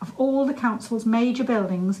footprint of all the Council's major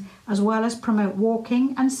buildings, as well as promote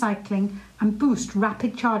walking and cycling and boost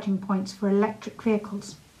rapid charging points for electric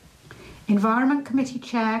vehicles. Environment Committee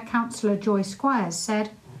Chair Councillor Joy Squires said,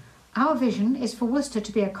 "Our vision is for Worcester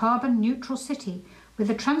to be a carbon neutral city with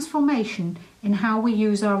a transformation in how we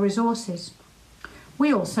use our resources.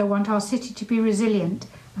 We also want our city to be resilient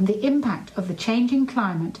and the impact of the changing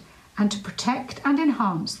climate, and to protect and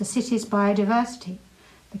enhance the city's biodiversity.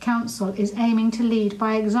 The Council is aiming to lead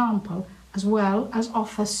by example as well as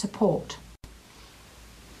offer support."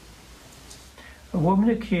 A woman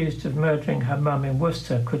accused of murdering her mum in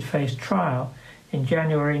Worcester could face trial in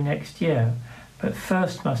January next year, but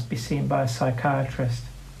first must be seen by a psychiatrist.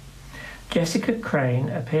 Jessica Crane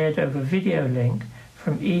appeared over video link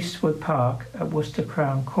from Eastwood Park at Worcester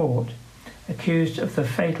Crown Court, accused of the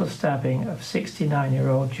fatal stabbing of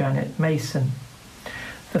 69-year-old Janet Mason.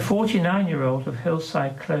 The 49-year-old of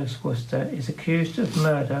Hillside Close, Worcester, is accused of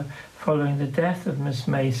murder following the death of Miss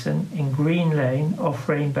Mason in Green Lane off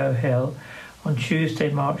Rainbow Hill on Tuesday,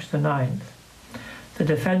 March the 9th. The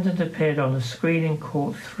defendant appeared on a screen in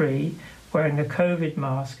Court 3 wearing a COVID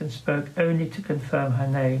mask and spoke only to confirm her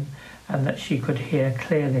name and that she could hear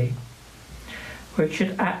clearly.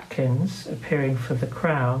 Richard Atkins, appearing for the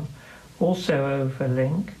Crown, also over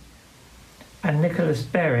link, and Nicholas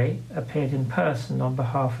Berry appeared in person on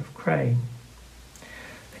behalf of Crane.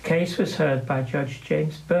 The case was heard by Judge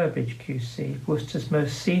James Burbidge QC, Worcester's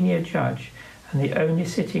most senior judge and the only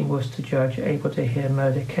sitting Worcester judge able to hear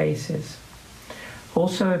murder cases.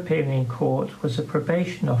 Also appearing in court was a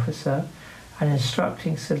probation officer, an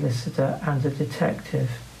instructing solicitor and a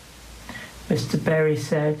detective. Mr. Berry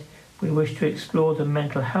said, "We wish to explore the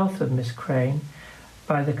mental health of Miss Crane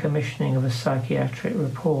by the commissioning of a psychiatric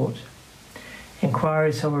report.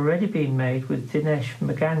 Inquiries have already been made with Dinesh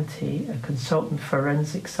Maganti, a consultant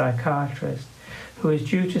forensic psychiatrist, who is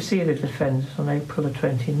due to see the defendant on April the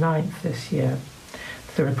 29th this year.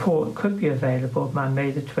 The report could be available by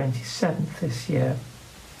May the 27th this year.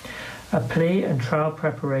 A plea and trial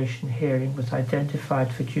preparation hearing was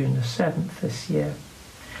identified for June the 7th this year."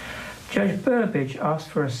 Judge Burbidge asked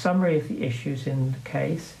for a summary of the issues in the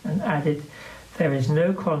case and added, "There is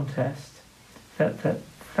no contest that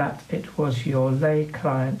it was your lay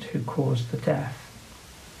client who caused the death."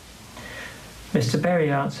 Mr.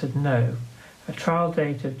 Berry answered no. A trial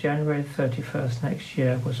date of January 31st next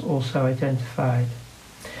year was also identified.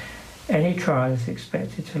 Any trial is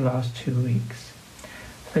expected to last 2 weeks.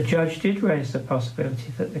 The judge did raise the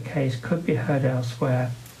possibility that the case could be heard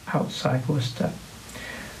elsewhere outside Worcester.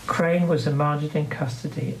 Crane was remanded in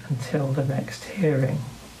custody until the next hearing.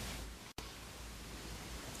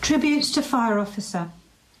 Tributes to fire officer.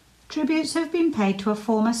 Tributes have been paid to a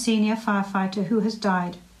former senior firefighter who has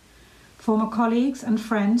died. Former colleagues and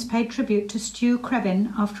friends paid tribute to Stu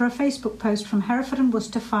Krebin after a Facebook post from Hereford and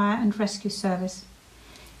Worcester Fire and Rescue Service.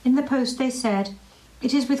 In the post they said,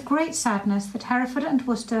 "It is with great sadness that Hereford and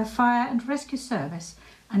Worcester Fire and Rescue Service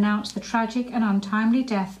announced the tragic and untimely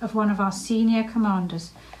death of one of our senior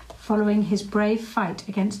commanders following his brave fight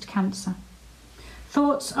against cancer.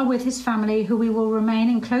 Thoughts are with his family, who we will remain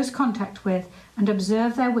in close contact with and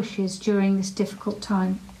observe their wishes during this difficult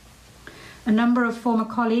time." A number of former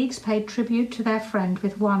colleagues paid tribute to their friend,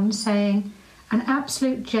 with one saying, "An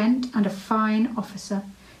absolute gent and a fine officer.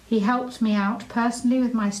 He helped me out personally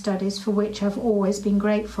with my studies, for which I've always been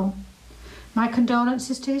grateful. My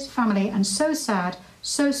condolences to his family, and so sad,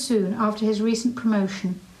 so soon after his recent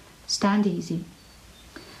promotion. Stand easy.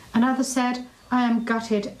 Another said, I am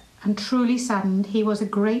gutted and truly saddened. He was a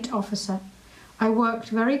great officer. I worked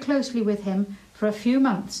very closely with him for a few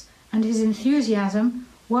months, and his enthusiasm,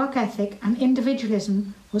 work ethic and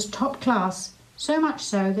individualism was top class, so much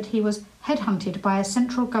so that he was headhunted by a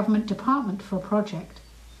central government department for a project.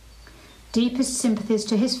 Deepest sympathies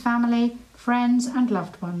to his family, friends and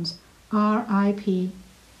loved ones. R.I.P.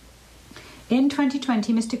 In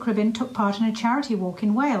 2020, Mr. Cribbin took part in a charity walk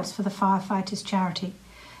in Wales for the Firefighters Charity.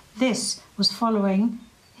 This was following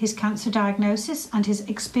his cancer diagnosis and his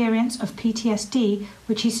experience of PTSD,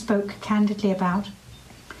 which he spoke candidly about.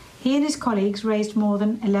 He and his colleagues raised more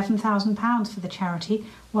than £11,000 for the charity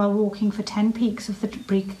while walking for 10 peaks of the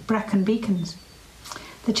Brecon Beacons.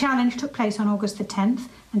 The challenge took place on August the 10th,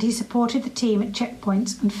 and he supported the team at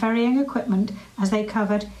checkpoints and ferrying equipment as they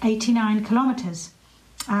covered 89 kilometres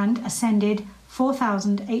and ascended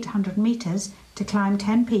 4,800 metres to climb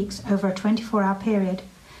 10 peaks over a 24-hour period.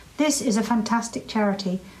 This is a fantastic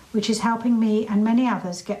charity which is helping me and many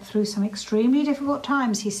others get through some extremely difficult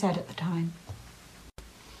times, he said at the time.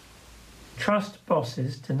 Trust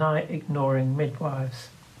bosses deny ignoring midwives.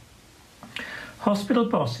 Hospital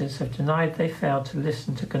bosses have denied they failed to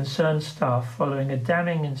listen to concerned staff following a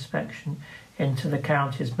damning inspection into the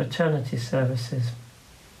county's maternity services.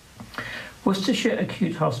 Worcestershire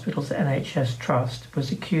Acute Hospitals NHS Trust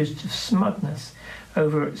was accused of smugness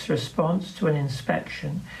over its response to an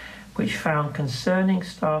inspection which found concerning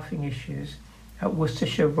staffing issues at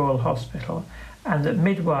Worcestershire Royal Hospital and that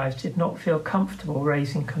midwives did not feel comfortable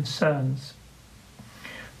raising concerns.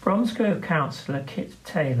 Bromsgrove councillor Kit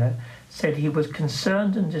Taylor said he was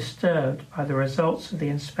concerned and disturbed by the results of the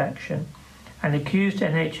inspection and accused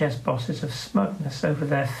NHS bosses of smugness over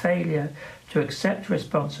their failure to accept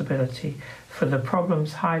responsibility for the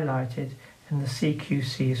problems highlighted in the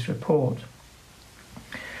CQC's report.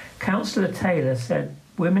 Councillor Taylor said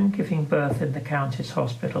women giving birth in the county's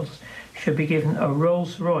hospitals should be given a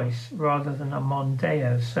Rolls-Royce rather than a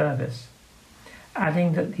Mondeo service,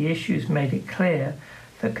 adding that the issues made it clear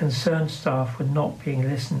that concerned staff were not being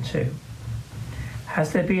listened to.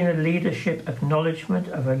 Has there been a leadership acknowledgement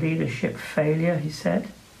of a leadership failure, he said?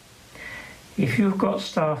 If you've got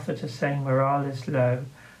staff that are saying morale is low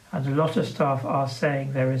and a lot of staff are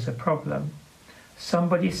saying there is a problem,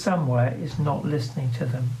 somebody somewhere is not listening to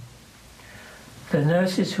them. The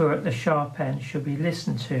nurses who are at the sharp end should be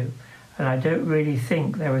listened to, and I don't really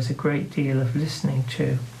think there is a great deal of listening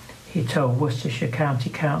to, he told Worcestershire County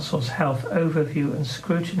Council's Health Overview and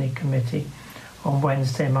Scrutiny Committee on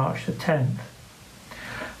Wednesday, March the 10th.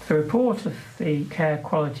 The report of the Care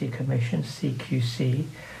Quality Commission, CQC,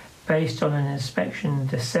 based on an inspection in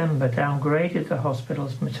December, downgraded the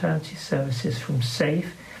hospital's maternity services from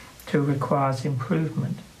safe to requires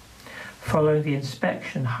improvement, following the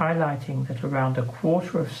inspection highlighting that around a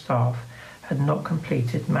quarter of staff had not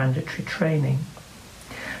completed mandatory training.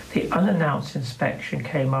 The unannounced inspection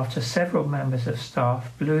came after several members of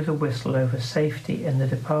staff blew the whistle over safety in the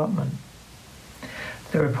department.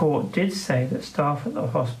 The report did say that staff at the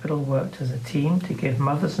hospital worked as a team to give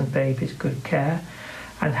mothers and babies good care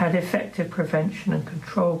and had effective prevention and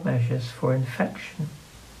control measures for infection.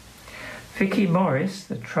 Vicky Morris,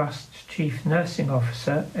 the Trust's Chief Nursing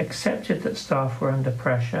Officer, accepted that staff were under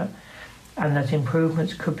pressure and that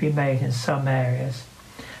improvements could be made in some areas,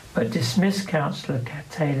 but dismissed Councillor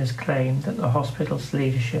Taylor's claim that the hospital's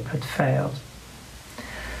leadership had failed.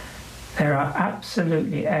 There are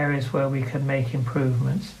absolutely areas where we can make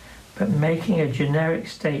improvements, but making a generic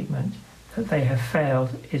statement that they have failed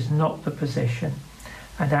is not the position,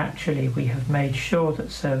 and actually we have made sure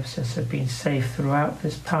that services have been safe throughout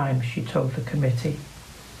this time, she told the committee.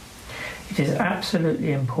 It is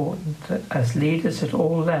absolutely important that as leaders at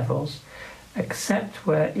all levels accept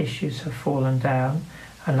where issues have fallen down,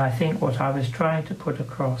 and I think what I was trying to put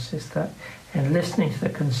across is that in listening to the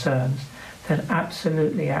concerns, then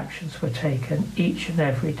absolutely actions were taken each and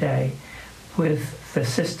every day with the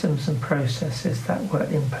systems and processes that were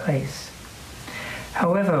in place.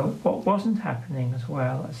 However, what wasn't happening as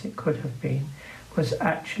well as it could have been was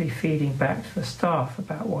actually feeding back to the staff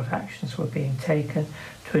about what actions were being taken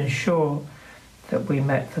to ensure that we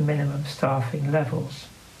met the minimum staffing levels.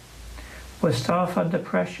 Were staff under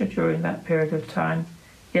pressure during that period of time?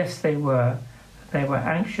 Yes, they were. They were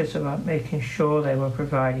anxious about making sure they were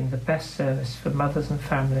providing the best service for mothers and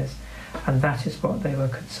families, and that is what they were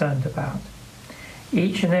concerned about.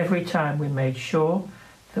 Each and every time we made sure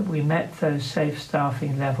that we met those safe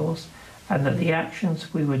staffing levels and that the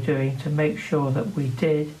actions we were doing to make sure that we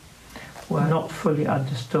did were not fully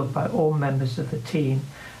understood by all members of the team,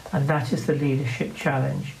 and that is the leadership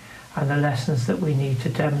challenge and the lessons that we need to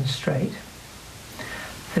demonstrate.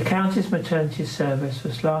 The county's maternity service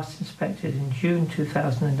was last inspected in June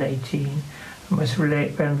 2018 and was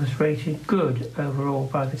rated good overall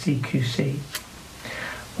by the CQC.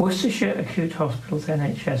 Worcestershire Acute Hospitals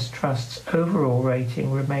NHS Trust's overall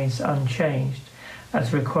rating remains unchanged,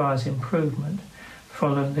 as requires improvement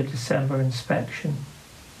following the December inspection.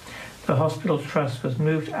 The Hospital Trust was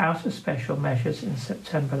moved out of special measures in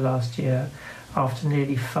September last year after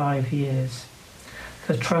nearly 5 years.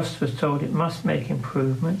 The Trust was told it must make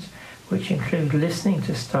improvements, which include listening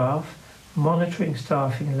to staff, monitoring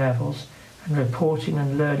staffing levels, and reporting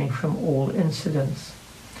and learning from all incidents.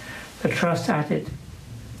 The Trust added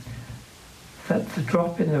that the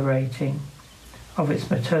drop in the rating of its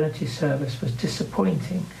maternity service was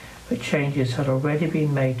disappointing, but changes had already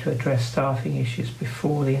been made to address staffing issues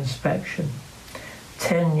before the inspection.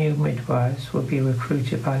 10 new midwives will be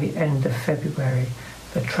recruited by the end of February,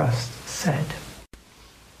 the Trust said.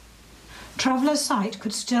 Travellers' Sight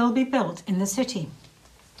could still be built in the city.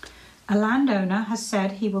 A landowner has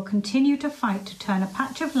said he will continue to fight to turn a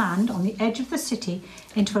patch of land on the edge of the city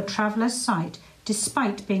into a Travellers' Sight,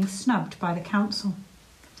 despite being snubbed by the council.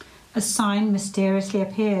 A sign mysteriously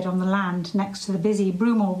appeared on the land next to the busy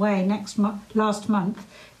Broomall Way last month,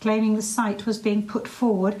 claiming the site was being put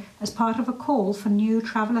forward as part of a call for new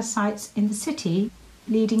traveller sites in the city,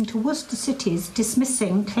 leading to Worcester City's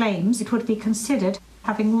dismissing claims it would be considered,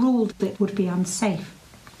 having ruled that it would be unsafe.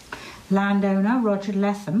 Landowner Roger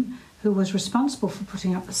Letham, who was responsible for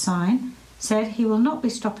putting up the sign, said he will not be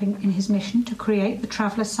stopping in his mission to create the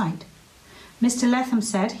traveller site. Mr. Letham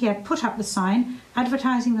said he had put up the sign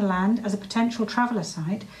advertising the land as a potential traveller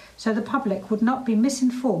site so the public would not be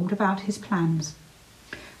misinformed about his plans.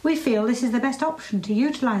 We feel this is the best option to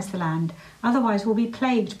utilise the land, otherwise we'll be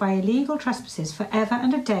plagued by illegal trespasses forever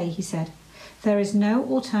and a day, he said. There is no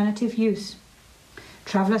alternative use.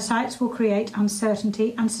 Traveller sites will create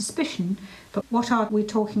uncertainty and suspicion, but what are we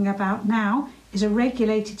talking about now is a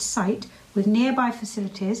regulated site with nearby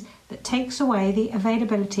facilities that takes away the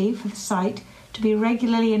availability for the site to be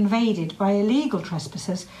regularly invaded by illegal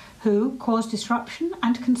trespassers who cause disruption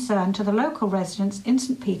and concern to the local residents in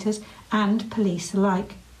St Peter's and police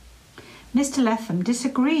alike. Mr Letham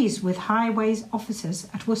disagrees with highways officers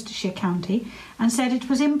at Worcestershire County and said it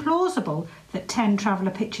was implausible that 10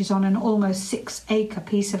 traveller pitches on an almost 6-acre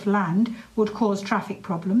piece of land would cause traffic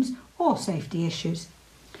problems or safety issues.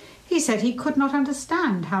 He said he could not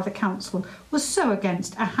understand how the council was so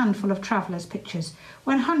against a handful of travellers' pitches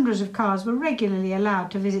when hundreds of cars were regularly allowed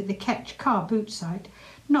to visit the Ketch car boot site,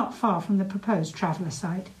 not far from the proposed traveller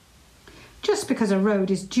site. Just because a road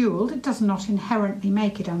is dualled, it does not inherently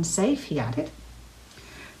make it unsafe, he added.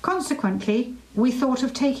 Consequently, we thought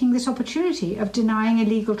of taking this opportunity of denying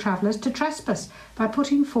illegal travellers to trespass by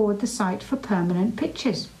putting forward the site for permanent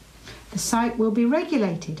pitches. The site will be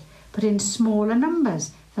regulated, but in smaller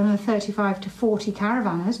numbers than the 35 to 40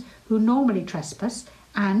 caravanners who normally trespass,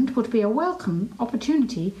 and would be a welcome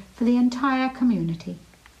opportunity for the entire community.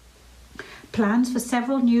 Plans for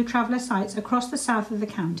several new traveller sites across the south of the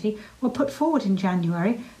county were put forward in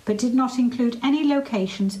January, but did not include any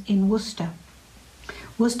locations in Worcester.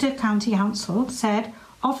 Worcester County Council said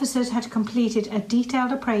officers had completed a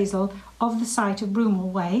detailed appraisal of the site of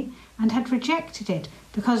Broomall Way and had rejected it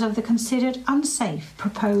because of the considered unsafe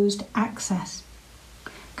proposed access.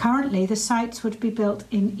 Currently, the sites would be built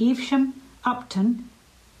in Evesham, Upton,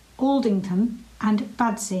 Aldington and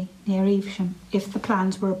Badsey near Evesham if the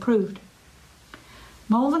plans were approved.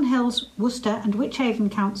 Malvern Hills, Worcester and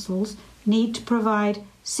Wychavon councils need to provide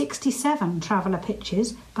 67 traveller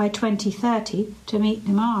pitches by 2030 to meet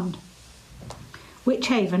demand.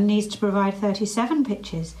 Wychavon needs to provide 37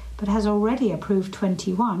 pitches but has already approved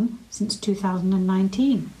 21 since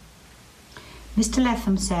 2019. Mr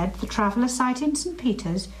Letham said the traveller site in St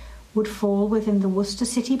Peter's would fall within the Worcester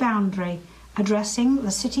city boundary, addressing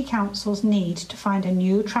the City Council's need to find a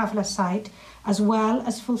new traveller site as well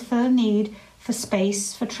as fulfil a need for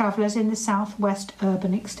space for travellers in the south-west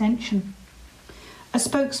urban extension. A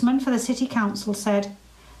spokesman for the City Council said,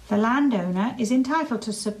 "The landowner is entitled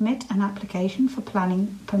to submit an application for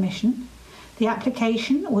planning permission. The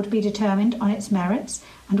application would be determined on its merits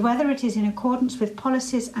and whether it is in accordance with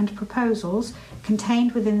policies and proposals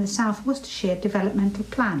contained within the South Worcestershire Developmental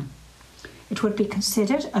Plan. It would be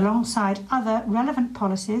considered alongside other relevant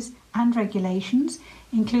policies and regulations,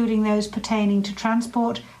 including those pertaining to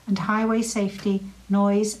transport and highway safety,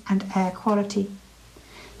 noise and air quality.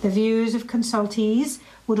 The views of consultees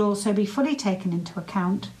would also be fully taken into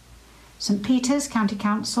account. St Peter's County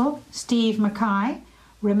Council, Steve Mackay,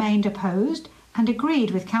 remained opposed and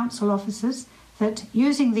agreed with council officers that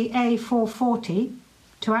using the A440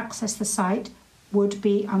 to access the site would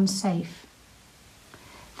be unsafe.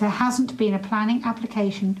 There hasn't been a planning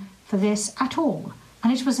application for this at all,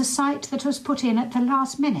 and it was a site that was put in at the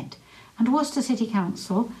last minute, and Worcester City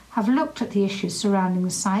Council have looked at the issues surrounding the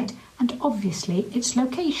site and obviously its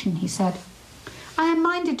location, he said. I am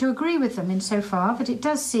minded to agree with them insofar that it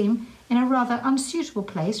does seem in a rather unsuitable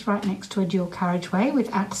place right next to a dual carriageway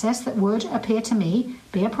with access that would appear to me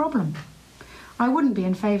be a problem. I wouldn't be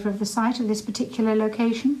in favour of the site of this particular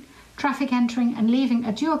location. Traffic entering and leaving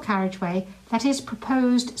a dual carriageway that is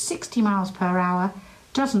proposed 60 miles per hour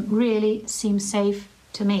doesn't really seem safe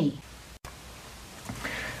to me.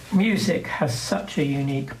 Music has such a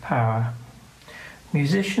unique power.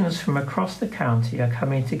 Musicians from across the county are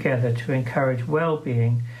coming together to encourage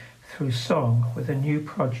well-being through song with a new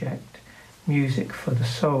project, Music for the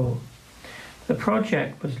Soul. The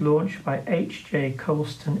project was launched by H.J.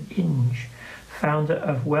 Colston Inge, founder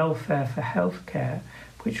of Welfare for Healthcare,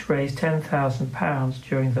 which raised £10,000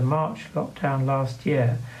 during the March lockdown last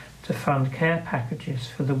year to fund care packages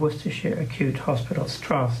for the Worcestershire Acute Hospitals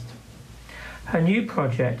Trust. Her new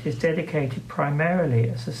project is dedicated primarily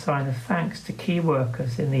as a sign of thanks to key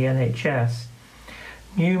workers in the NHS.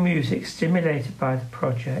 New music stimulated by the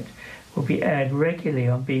project will be aired regularly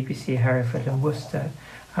on BBC Hereford and Worcester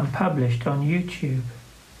and published on YouTube.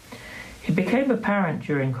 It became apparent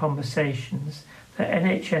during conversations that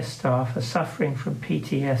NHS staff are suffering from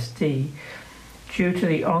PTSD due to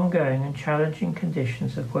the ongoing and challenging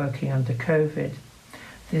conditions of working under COVID.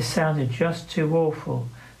 This sounded just too awful,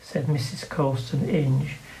 said Mrs. Colston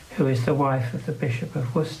Inge, who is the wife of the Bishop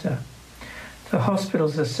of Worcester. The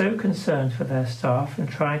hospitals are so concerned for their staff and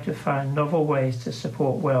trying to find novel ways to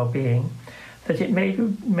support well-being that it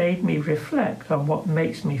made me reflect on what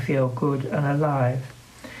makes me feel good and alive.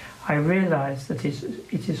 I realise that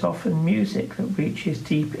it is often music that reaches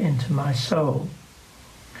deep into my soul.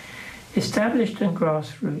 Established and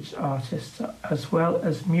grassroots artists, as well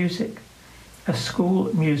as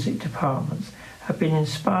school music departments, have been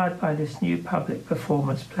inspired by this new public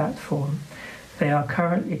performance platform. They are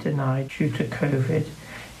currently denied due to COVID,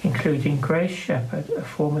 including Grace Shepherd, a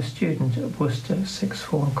former student at Worcester Sixth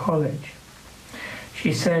Form College.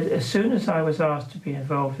 She said, as soon as I was asked to be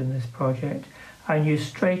involved in this project, I knew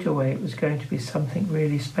straight away it was going to be something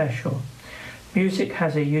really special. Music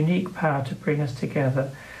has a unique power to bring us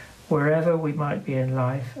together wherever we might be in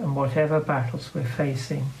life and whatever battles we're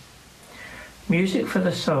facing. Music for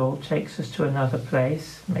the soul takes us to another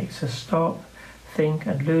place, makes us stop, think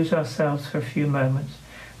and lose ourselves for a few moments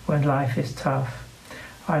when life is tough.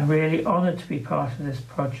 I'm really honoured to be part of this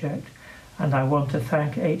project, and I want to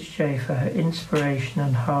thank HJ for her inspiration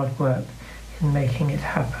and hard work in making it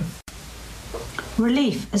happen.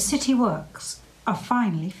 Relief as city works are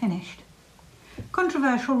finally finished.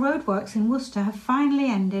 Controversial roadworks in Worcester have finally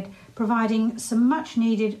ended, providing some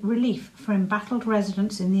much-needed relief for embattled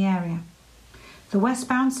residents in the area. The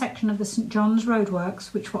westbound section of the St John's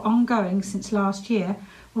roadworks, which were ongoing since last year,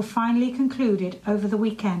 were finally concluded over the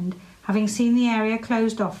weekend, having seen the area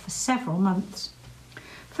closed off for several months.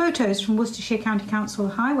 Photos from Worcestershire County Council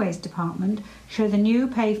Highways Department show the new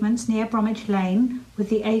pavements near Bromwich Lane, with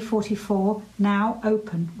the A44 now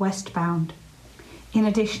open westbound. In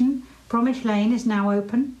addition, Bromwich Lane is now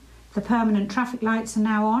open, the permanent traffic lights are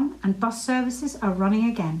now on, and bus services are running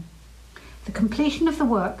again. The completion of the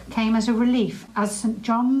work came as a relief, as St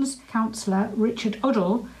John's councillor Richard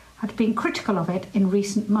Udall had been critical of it in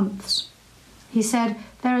recent months. He said,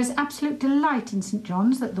 "There is absolute delight in St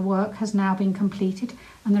John's that the work has now been completed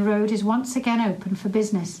and the road is once again open for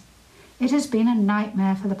business. It has been a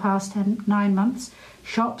nightmare for the past 9 months.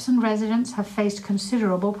 Shops and residents have faced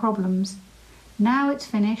considerable problems. Now it's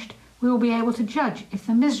finished, we will be able to judge if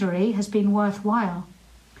the misery has been worthwhile.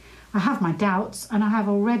 I have my doubts, and I have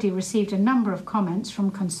already received a number of comments from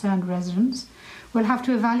concerned residents. We'll have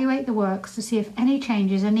to evaluate the works to see if any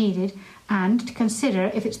changes are needed and to consider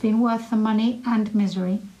if it's been worth the money and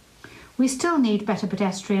misery. We still need better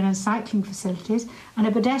pedestrian and cycling facilities and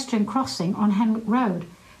a pedestrian crossing on Henwick Road,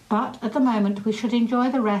 but at the moment we should enjoy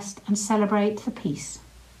the rest and celebrate the peace."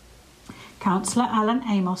 Councillor Alan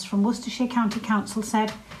Amos from Worcestershire County Council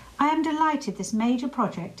said, "I am delighted this major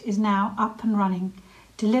project is now up and running,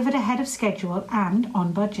 delivered ahead of schedule and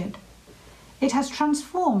on budget. It has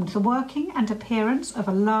transformed the working and appearance of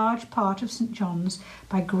a large part of St John's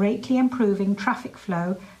by greatly improving traffic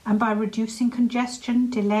flow and by reducing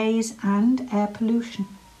congestion, delays and air pollution.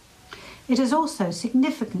 It has also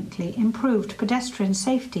significantly improved pedestrian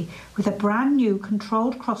safety with a brand new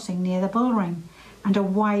controlled crossing near the Bullring and a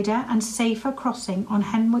wider and safer crossing on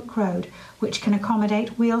Henwick Road, which can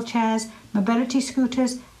accommodate wheelchairs, mobility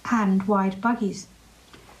scooters and wide buggies.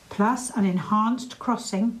 Plus an enhanced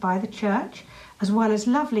crossing by the church, as well as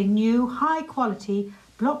lovely new high-quality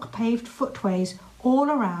block-paved footways all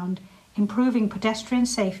around, improving pedestrian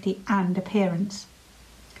safety and appearance.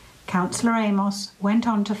 Councillor Amos went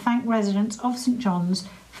on to thank residents of St John's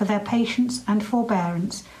for their patience and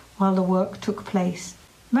forbearance while the work took place.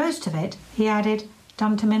 Most of it, he added,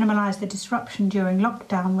 done to minimise the disruption during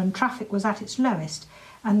lockdown when traffic was at its lowest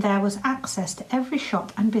and there was access to every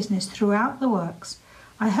shop and business throughout the works.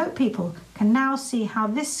 I hope people can now see how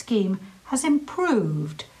this scheme has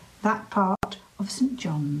improved that part of St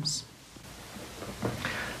John's.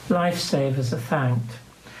 Lifesavers are thanked.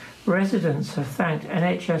 Residents have thanked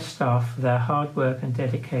NHS staff for their hard work and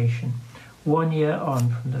dedication 1 year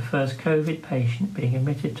on from the first COVID patient being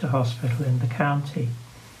admitted to hospital in the county.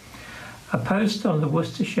 A post on the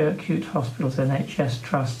Worcestershire Acute Hospitals NHS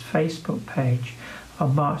Trust Facebook page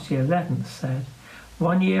on March the 11th said,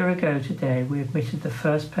 1 year ago today we admitted the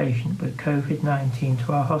first patient with COVID-19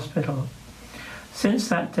 to our hospital. Since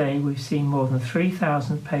that day we've seen more than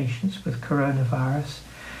 3,000 patients with coronavirus,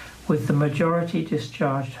 with the majority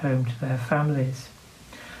discharged home to their families.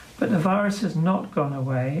 But the virus has not gone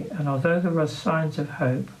away, and although there are signs of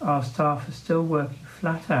hope, our staff are still working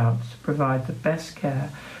flat out to provide the best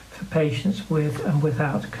care for patients with and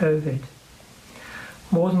without COVID.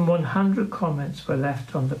 More than 100 comments were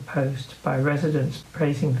left on the post by residents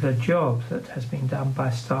praising the job that has been done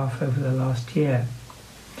by staff over the last year.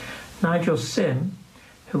 Nigel Sim,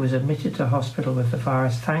 who was admitted to hospital with the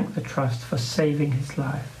virus, thanked the Trust for saving his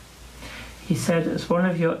life. He said, as one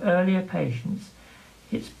of your earlier patients,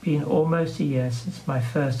 it's been almost a year since my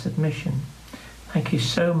first admission. Thank you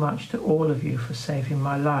so much to all of you for saving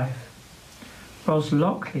my life. Ros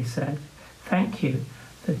Lockley said, thank you.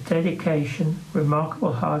 The dedication,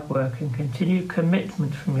 remarkable hard work and continued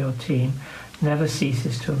commitment from your team never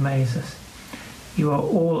ceases to amaze us. You are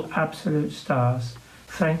all absolute stars.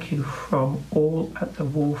 Thank you from all at the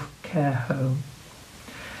Wolf Care Home.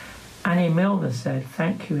 Annie Milner said,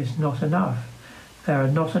 thank you is not enough. There are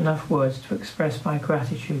not enough words to express my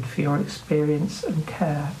gratitude for your experience and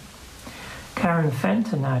care. Karen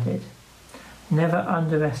Fenton added, never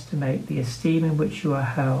underestimate the esteem in which you are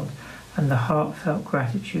held and the heartfelt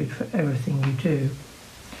gratitude for everything you do.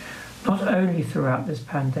 Not only throughout this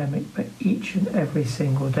pandemic, but each and every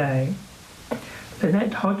single day.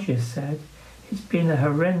 Lynette Hodges said, it's been a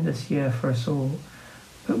horrendous year for us all,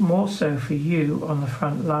 but more so for you on the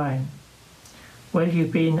front line. Well,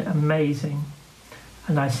 you've been amazing,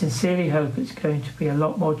 and I sincerely hope it's going to be a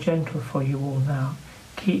lot more gentle for you all now.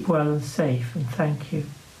 Keep well and safe, and thank you.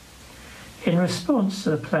 In response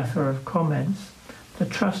to the plethora of comments, the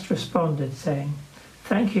Trust responded saying,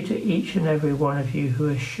 thank you to each and every one of you who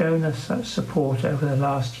has shown us such support over the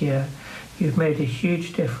last year. You've made a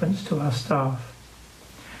huge difference to our staff.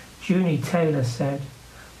 Junie Taylor said,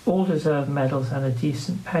 all deserve medals and a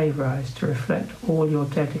decent pay rise to reflect all your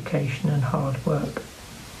dedication and hard work.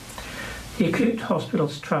 The Acute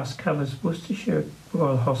Hospitals Trust covers Worcestershire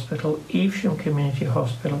Royal Hospital, Evesham Community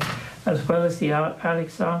Hospital, as well as the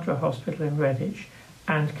Alexandra Hospital in Redditch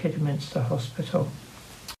and Kidderminster Hospital.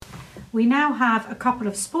 We now have a couple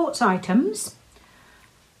of sports items.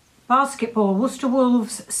 Basketball, Worcester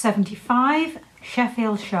Wolves 75,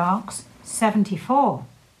 Sheffield Sharks 74.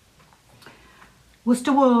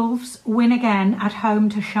 Worcester Wolves win again at home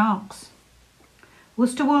to Sharks.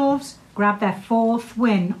 Worcester Wolves grabbed their fourth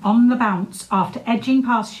win on the bounce after edging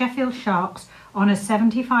past Sheffield Sharks on a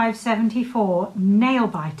 75-74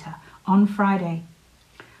 nail-biter on Friday.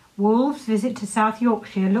 Wolves' visit to South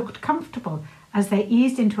Yorkshire looked comfortable as they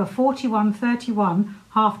eased into a 41-31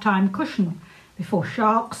 half-time cushion before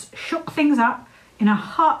Sharks shook things up in a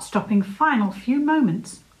heart-stopping final few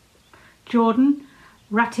moments. Jordan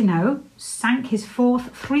Ratineau sank his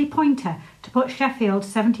fourth three-pointer to put Sheffield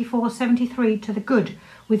 74-73 to the good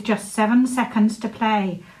with just 7 seconds to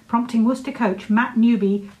play, prompting Worcester coach Matt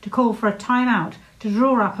Newby to call for a timeout to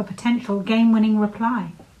draw up a potential game-winning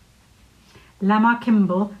reply. Lamar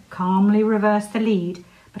Kimball calmly reversed the lead,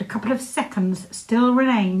 but a couple of seconds still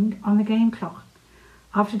remained on the game clock.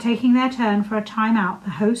 After taking their turn for a timeout, the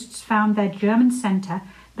hosts found their German centre,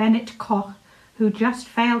 Bennett Koch, who just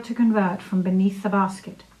failed to convert from beneath the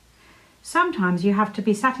basket. Sometimes you have to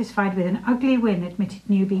be satisfied with an ugly win, admitted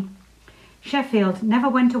Newby. Sheffield never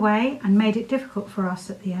went away and made it difficult for us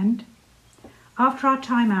at the end. After our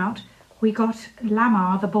timeout, We got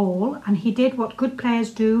Lamar the ball and he did what good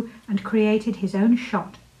players do and created his own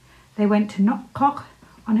shot. They went to knock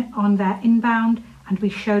on their inbound and we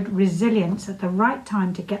showed resilience at the right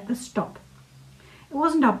time to get the stop. It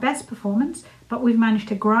wasn't our best performance, but we've managed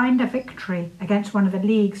to grind a victory against one of the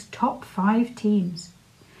league's top 5 teams.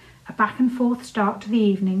 A back and forth start to the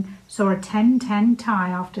evening saw a 10-10 tie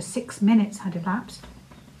after 6 minutes had elapsed.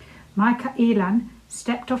 Micah Elan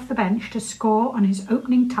stepped off the bench to score on his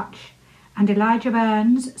opening touch, and Elijah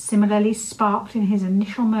Burns similarly sparked in his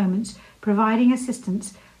initial moments, providing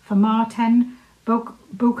assistance for Martin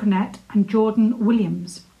Buchanet and Jordan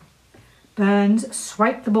Williams. Burns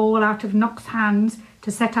swiped the ball out of Knox's hands to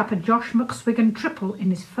set up a Josh McSwiggan triple in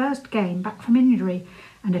his first game back from injury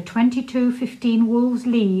and a 22-15 Wolves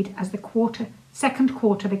lead as the second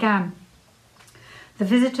quarter began. The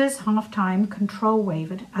visitors' half-time control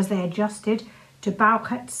wavered as they adjusted to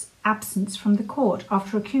Bauchet's absence from the court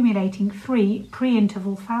after accumulating 3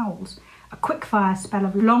 pre-interval fouls. A quick-fire spell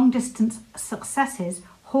of long-distance successes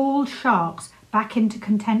hauled Sharks back into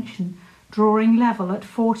contention, drawing level at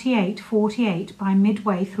 48-48 by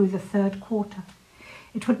midway through the third quarter.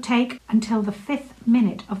 It would take until the 5th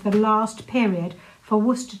minute of the last period for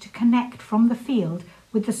Worcester to connect from the field,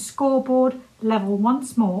 with the scoreboard level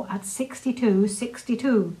once more at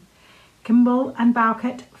 62-62. Kimball and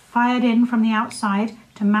Bauchet fired in from the outside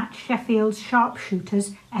to match Sheffield's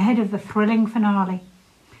sharpshooters ahead of the thrilling finale.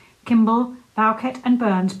 Kimball, Bauchet and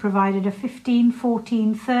Burns provided a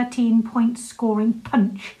 15-14 13-point scoring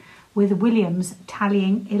punch, with Williams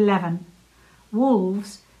tallying 11.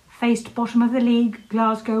 Wolves faced bottom of the league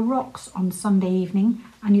Glasgow Rocks on Sunday evening,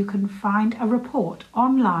 and you can find a report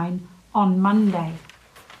online on Monday.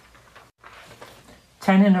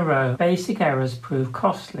 10 in a row. Basic errors prove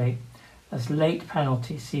costly as late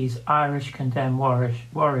penalty sees Irish condemn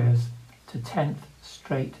Warriors to 10th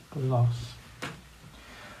straight loss.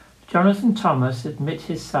 Jonathan Thomas admits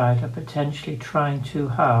his side are potentially trying too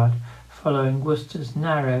hard following Worcester's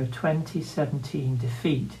narrow 2017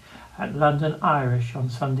 defeat at London Irish on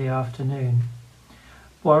Sunday afternoon.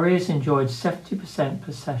 Warriors enjoyed 70%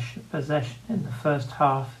 possession in the first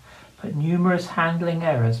half, but numerous handling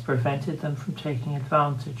errors prevented them from taking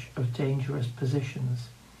advantage of dangerous positions.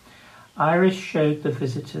 Irish showed the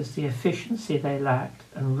visitors the efficiency they lacked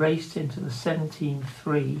and raced into the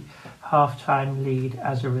 17-3 half-time lead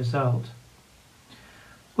as a result.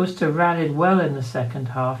 Worcester rallied well in the second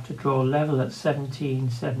half to draw level at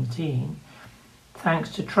 17-17, thanks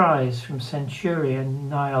to tries from Centurion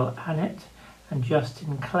Niall Annett and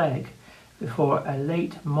Justin Clegg, before a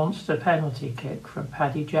late monster penalty kick from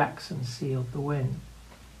Paddy Jackson sealed the win.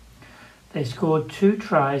 They scored 2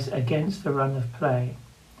 tries against the run of play.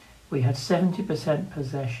 We had 70%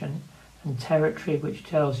 possession and territory, which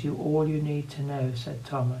tells you all you need to know, said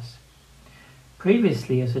Thomas.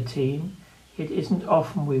 Previously as a team, it isn't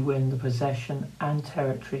often we win the possession and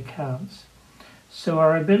territory counts. So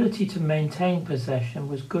our ability to maintain possession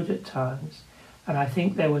was good at times, and I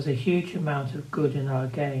think there was a huge amount of good in our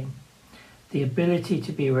game. The ability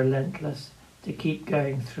to be relentless, to keep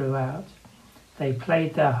going throughout. They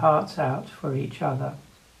played their hearts out for each other.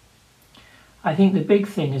 I think the big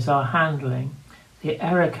thing is our handling. The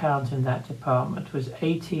error count in that department was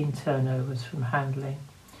 18 turnovers from handling.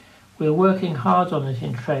 We're working hard on it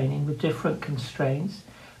in training with different constraints,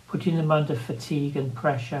 putting them under fatigue and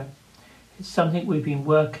pressure. It's something we've been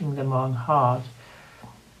working them on hard,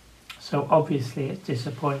 so obviously it's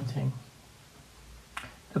disappointing.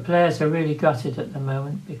 The players are really gutted at the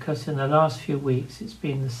moment because in the last few weeks it's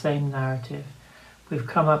been the same narrative. We've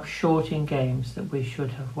come up short in games that we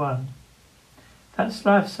should have won. That's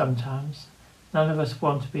life sometimes. None of us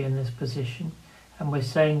want to be in this position, and we're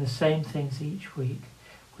saying the same things each week.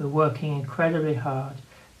 We're working incredibly hard,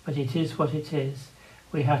 but it is what it is.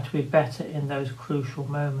 We have to be better in those crucial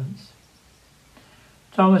moments.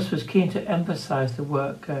 Thomas was keen to emphasise the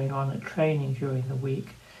work going on at training during the week,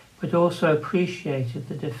 but also appreciated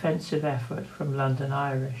the defensive effort from London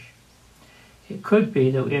Irish. It could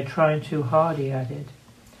be that we are trying too hard, he added.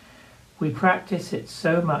 We practice it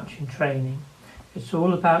so much in training. It's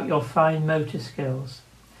all about your fine motor skills,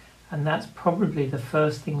 and that's probably the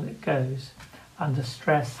first thing that goes under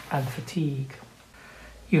stress and fatigue.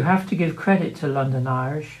 You have to give credit to London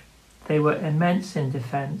Irish. They were immense in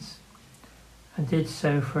defence and did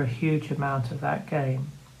so for a huge amount of that game.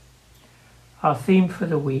 Our theme for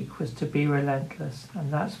the week was to be relentless,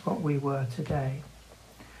 and that's what we were today.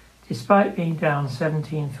 Despite being down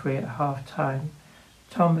 17-3 at half-time,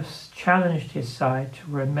 Thomas challenged his side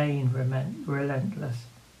to remain relentless.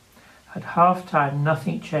 At half-time,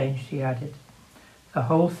 nothing changed, he added. The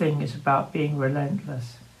whole thing is about being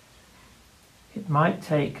relentless. It might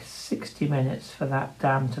take 60 minutes for that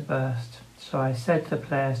dam to burst, so I said to the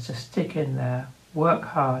players to stick in there, work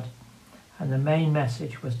hard, and the main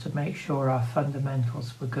message was to make sure our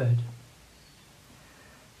fundamentals were good.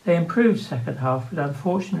 They improved second half, but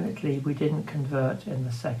unfortunately we didn't convert in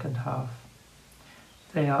the second half.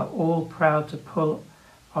 They are all proud to pull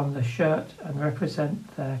on the shirt and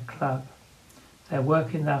represent their club. They're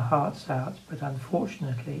working their hearts out, but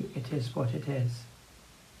unfortunately it is what it is.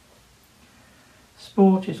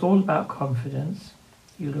 Sport is all about confidence.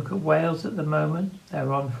 You look at Wales at the moment,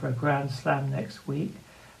 they're on for a Grand Slam next week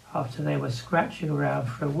after they were scratching around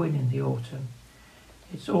for a win in the autumn.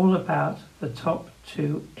 It's all about the top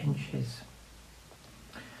 2 inches.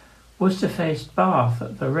 Worcester faced Bath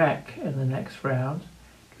at the Rec in the next round,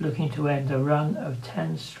 looking to end a run of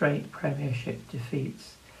 10 straight Premiership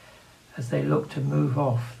defeats as they look to move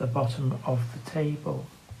off the bottom of the table.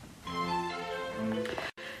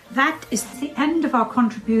 That is the end of our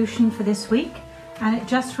contribution for this week, and it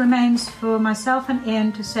just remains for myself and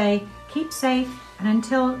Ian to say keep safe, and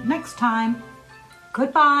until next time,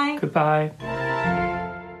 goodbye. Goodbye.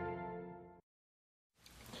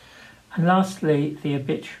 And lastly, the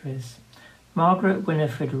obituaries. Margaret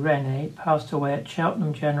Winifred Rennie passed away at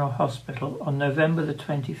Cheltenham General Hospital on November the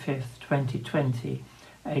 25th, 2020,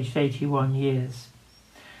 aged 81 years.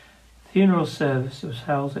 The funeral service was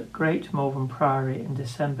held at Great Malvern Priory in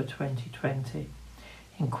December 2020.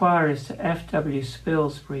 Inquiries to F.W.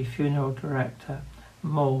 Spilsbury, Funeral Director,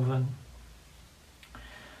 Malvern.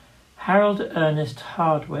 Harold Ernest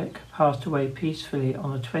Hardwick passed away peacefully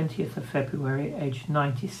on the 20th of February, aged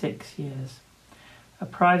 96 years. A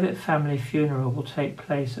private family funeral will take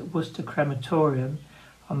place at Worcester Crematorium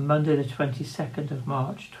on Monday the 22nd of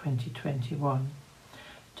March 2021.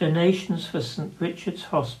 Donations for St Richard's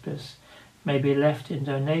Hospice may be left in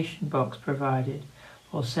donation box provided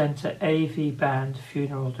or sent to AV Band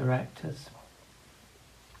Funeral Directors.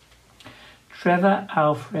 Trevor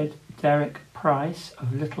Alfred Derek Price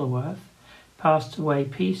of Littleworth passed away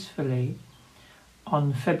peacefully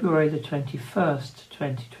on February the 21st,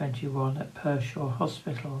 2021 at Pershaw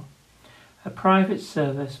Hospital. A private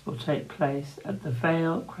service will take place at the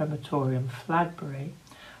Vale Crematorium, Fladbury,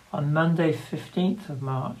 on Monday 15th of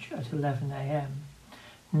March at 11 a.m.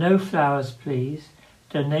 No flowers please.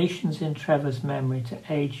 Donations in Trevor's memory to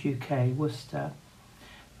Age UK Worcester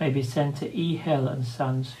may be sent to E. Hill and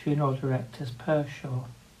Sons, Funeral Directors, Pershaw.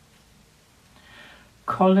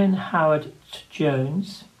 Colin Howard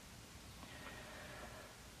Jones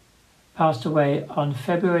passed away on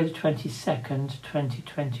February 22nd,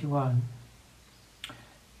 2021.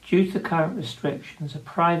 Due to the current restrictions, a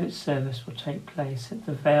private service will take place at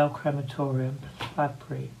the Vale Crematorium,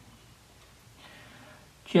 Fladbury.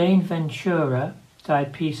 Jane Ventura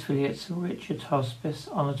died peacefully at St Richard's Hospice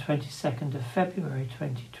on the 22nd of February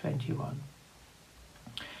 2021.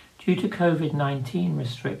 Due to COVID-19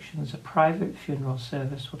 restrictions, a private funeral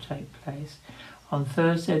service will take place on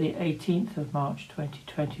Thursday the 18th of March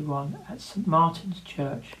 2021 at St Martin's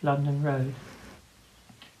Church, London Road,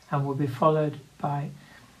 and will be followed by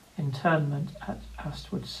interment at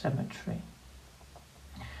Astwood Cemetery.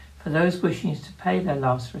 For those wishing to pay their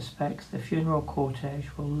last respects, the funeral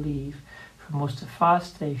cortege will leave from Worcester Fire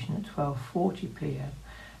Station at 12:40 p.m.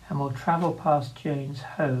 and will travel past Jane's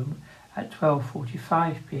home at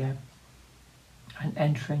 12:45 p.m. and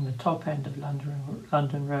entering the top end of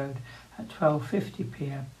London Road at 12:50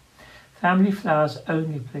 p.m. Family flowers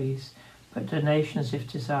only please, but donations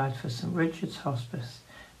if desired for St Richard's Hospice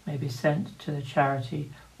may be sent to the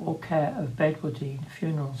charity or care of Bedwardine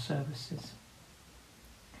Funeral Services.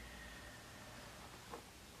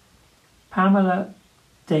 Pamela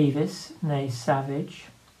Davis, née Savage,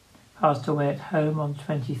 passed away at home on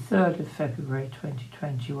 23rd of February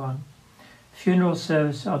 2021. Funeral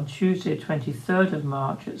service on Tuesday 23rd of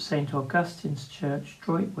March at St Augustine's Church,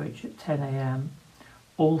 Droitwich at 10 a.m.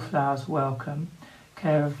 All flowers welcome.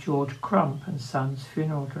 Care of George Crump and Sons,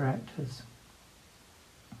 Funeral Directors.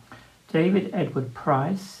 David Edward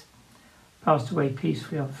Price passed away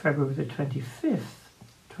peacefully on February the 25th,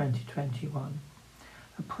 2021.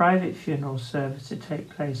 A private funeral service to take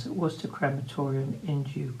place at Worcester Crematorium in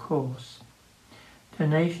due course.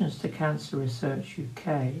 Donations to Cancer Research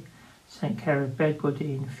UK, St Care of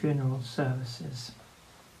Bedwardine Funeral Services.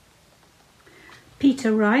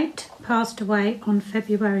 Peter Wright passed away on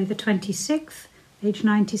February the 26th, aged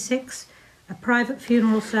 96. A private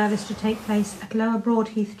funeral service to take place at Lower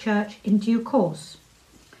Broadheath Church in due course.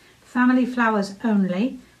 Family flowers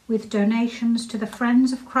only, with donations to the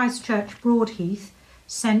Friends of Christ Church Broadheath,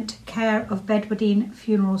 sent care of Bedwardine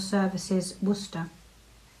Funeral Services, Worcester.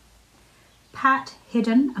 Pat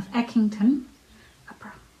Hidden of Eckington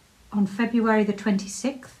On February the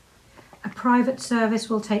 26th, a private service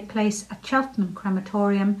will take place at Cheltenham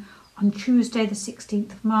Crematorium on Tuesday the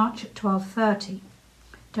 16th of March at 12:30.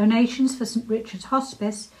 Donations for St Richard's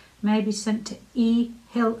Hospice may be sent to E.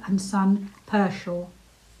 Hill and Son, Pershaw.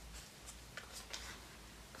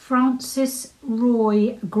 Francis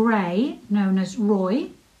Roy Gray, known as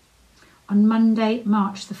Roy, on Monday,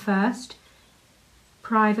 March the 1st,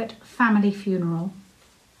 private family funeral.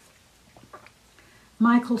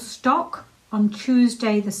 Michael Stock, on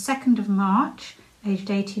Tuesday the 2nd of March, aged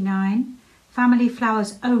 89, family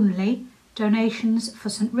flowers only, donations for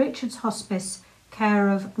St Richard's Hospice, care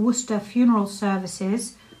of Worcester Funeral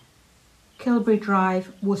Services, Kilbury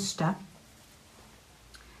Drive, Worcester.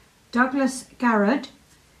 Douglas Garrard,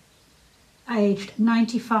 aged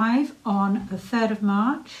 95, on the 3rd of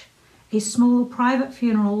March. A small private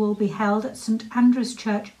funeral will be held at St Andrew's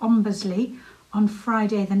Church, Ombersley, on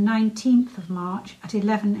Friday the 19th of March at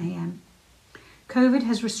 11 a.m. COVID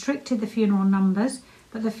has restricted the funeral numbers,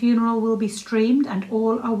 but the funeral will be streamed and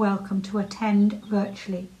all are welcome to attend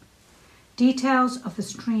virtually. Details of the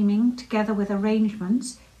streaming, together with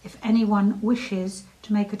arrangements, if anyone wishes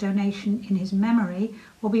to make a donation in his memory,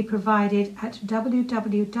 will be provided at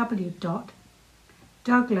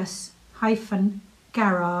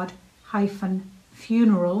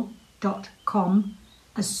www.douglas-garrard-funeral.com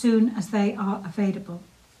as soon as they are available.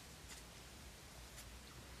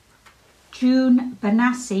 June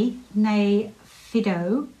Benassi, née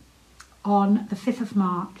Fido, on the 5th of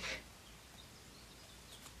March.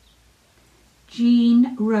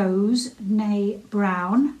 Jean Rose, née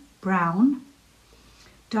Brown,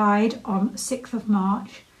 died on 6th of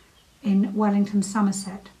March in Wellington,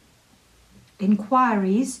 Somerset.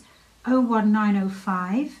 Inquiries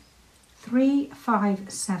 01905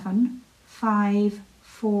 357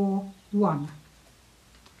 541.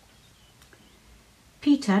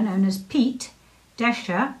 Peter, known as Pete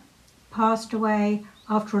Desher, passed away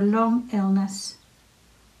after a long illness.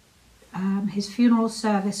 His funeral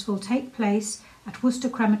service will take place at Worcester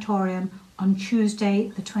Crematorium on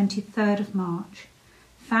Tuesday the 23rd of March.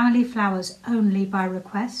 Family flowers only by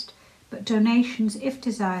request, but donations, if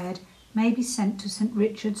desired, may be sent to St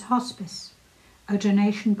Richard's Hospice. A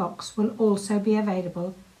donation box will also be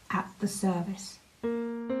available at the service.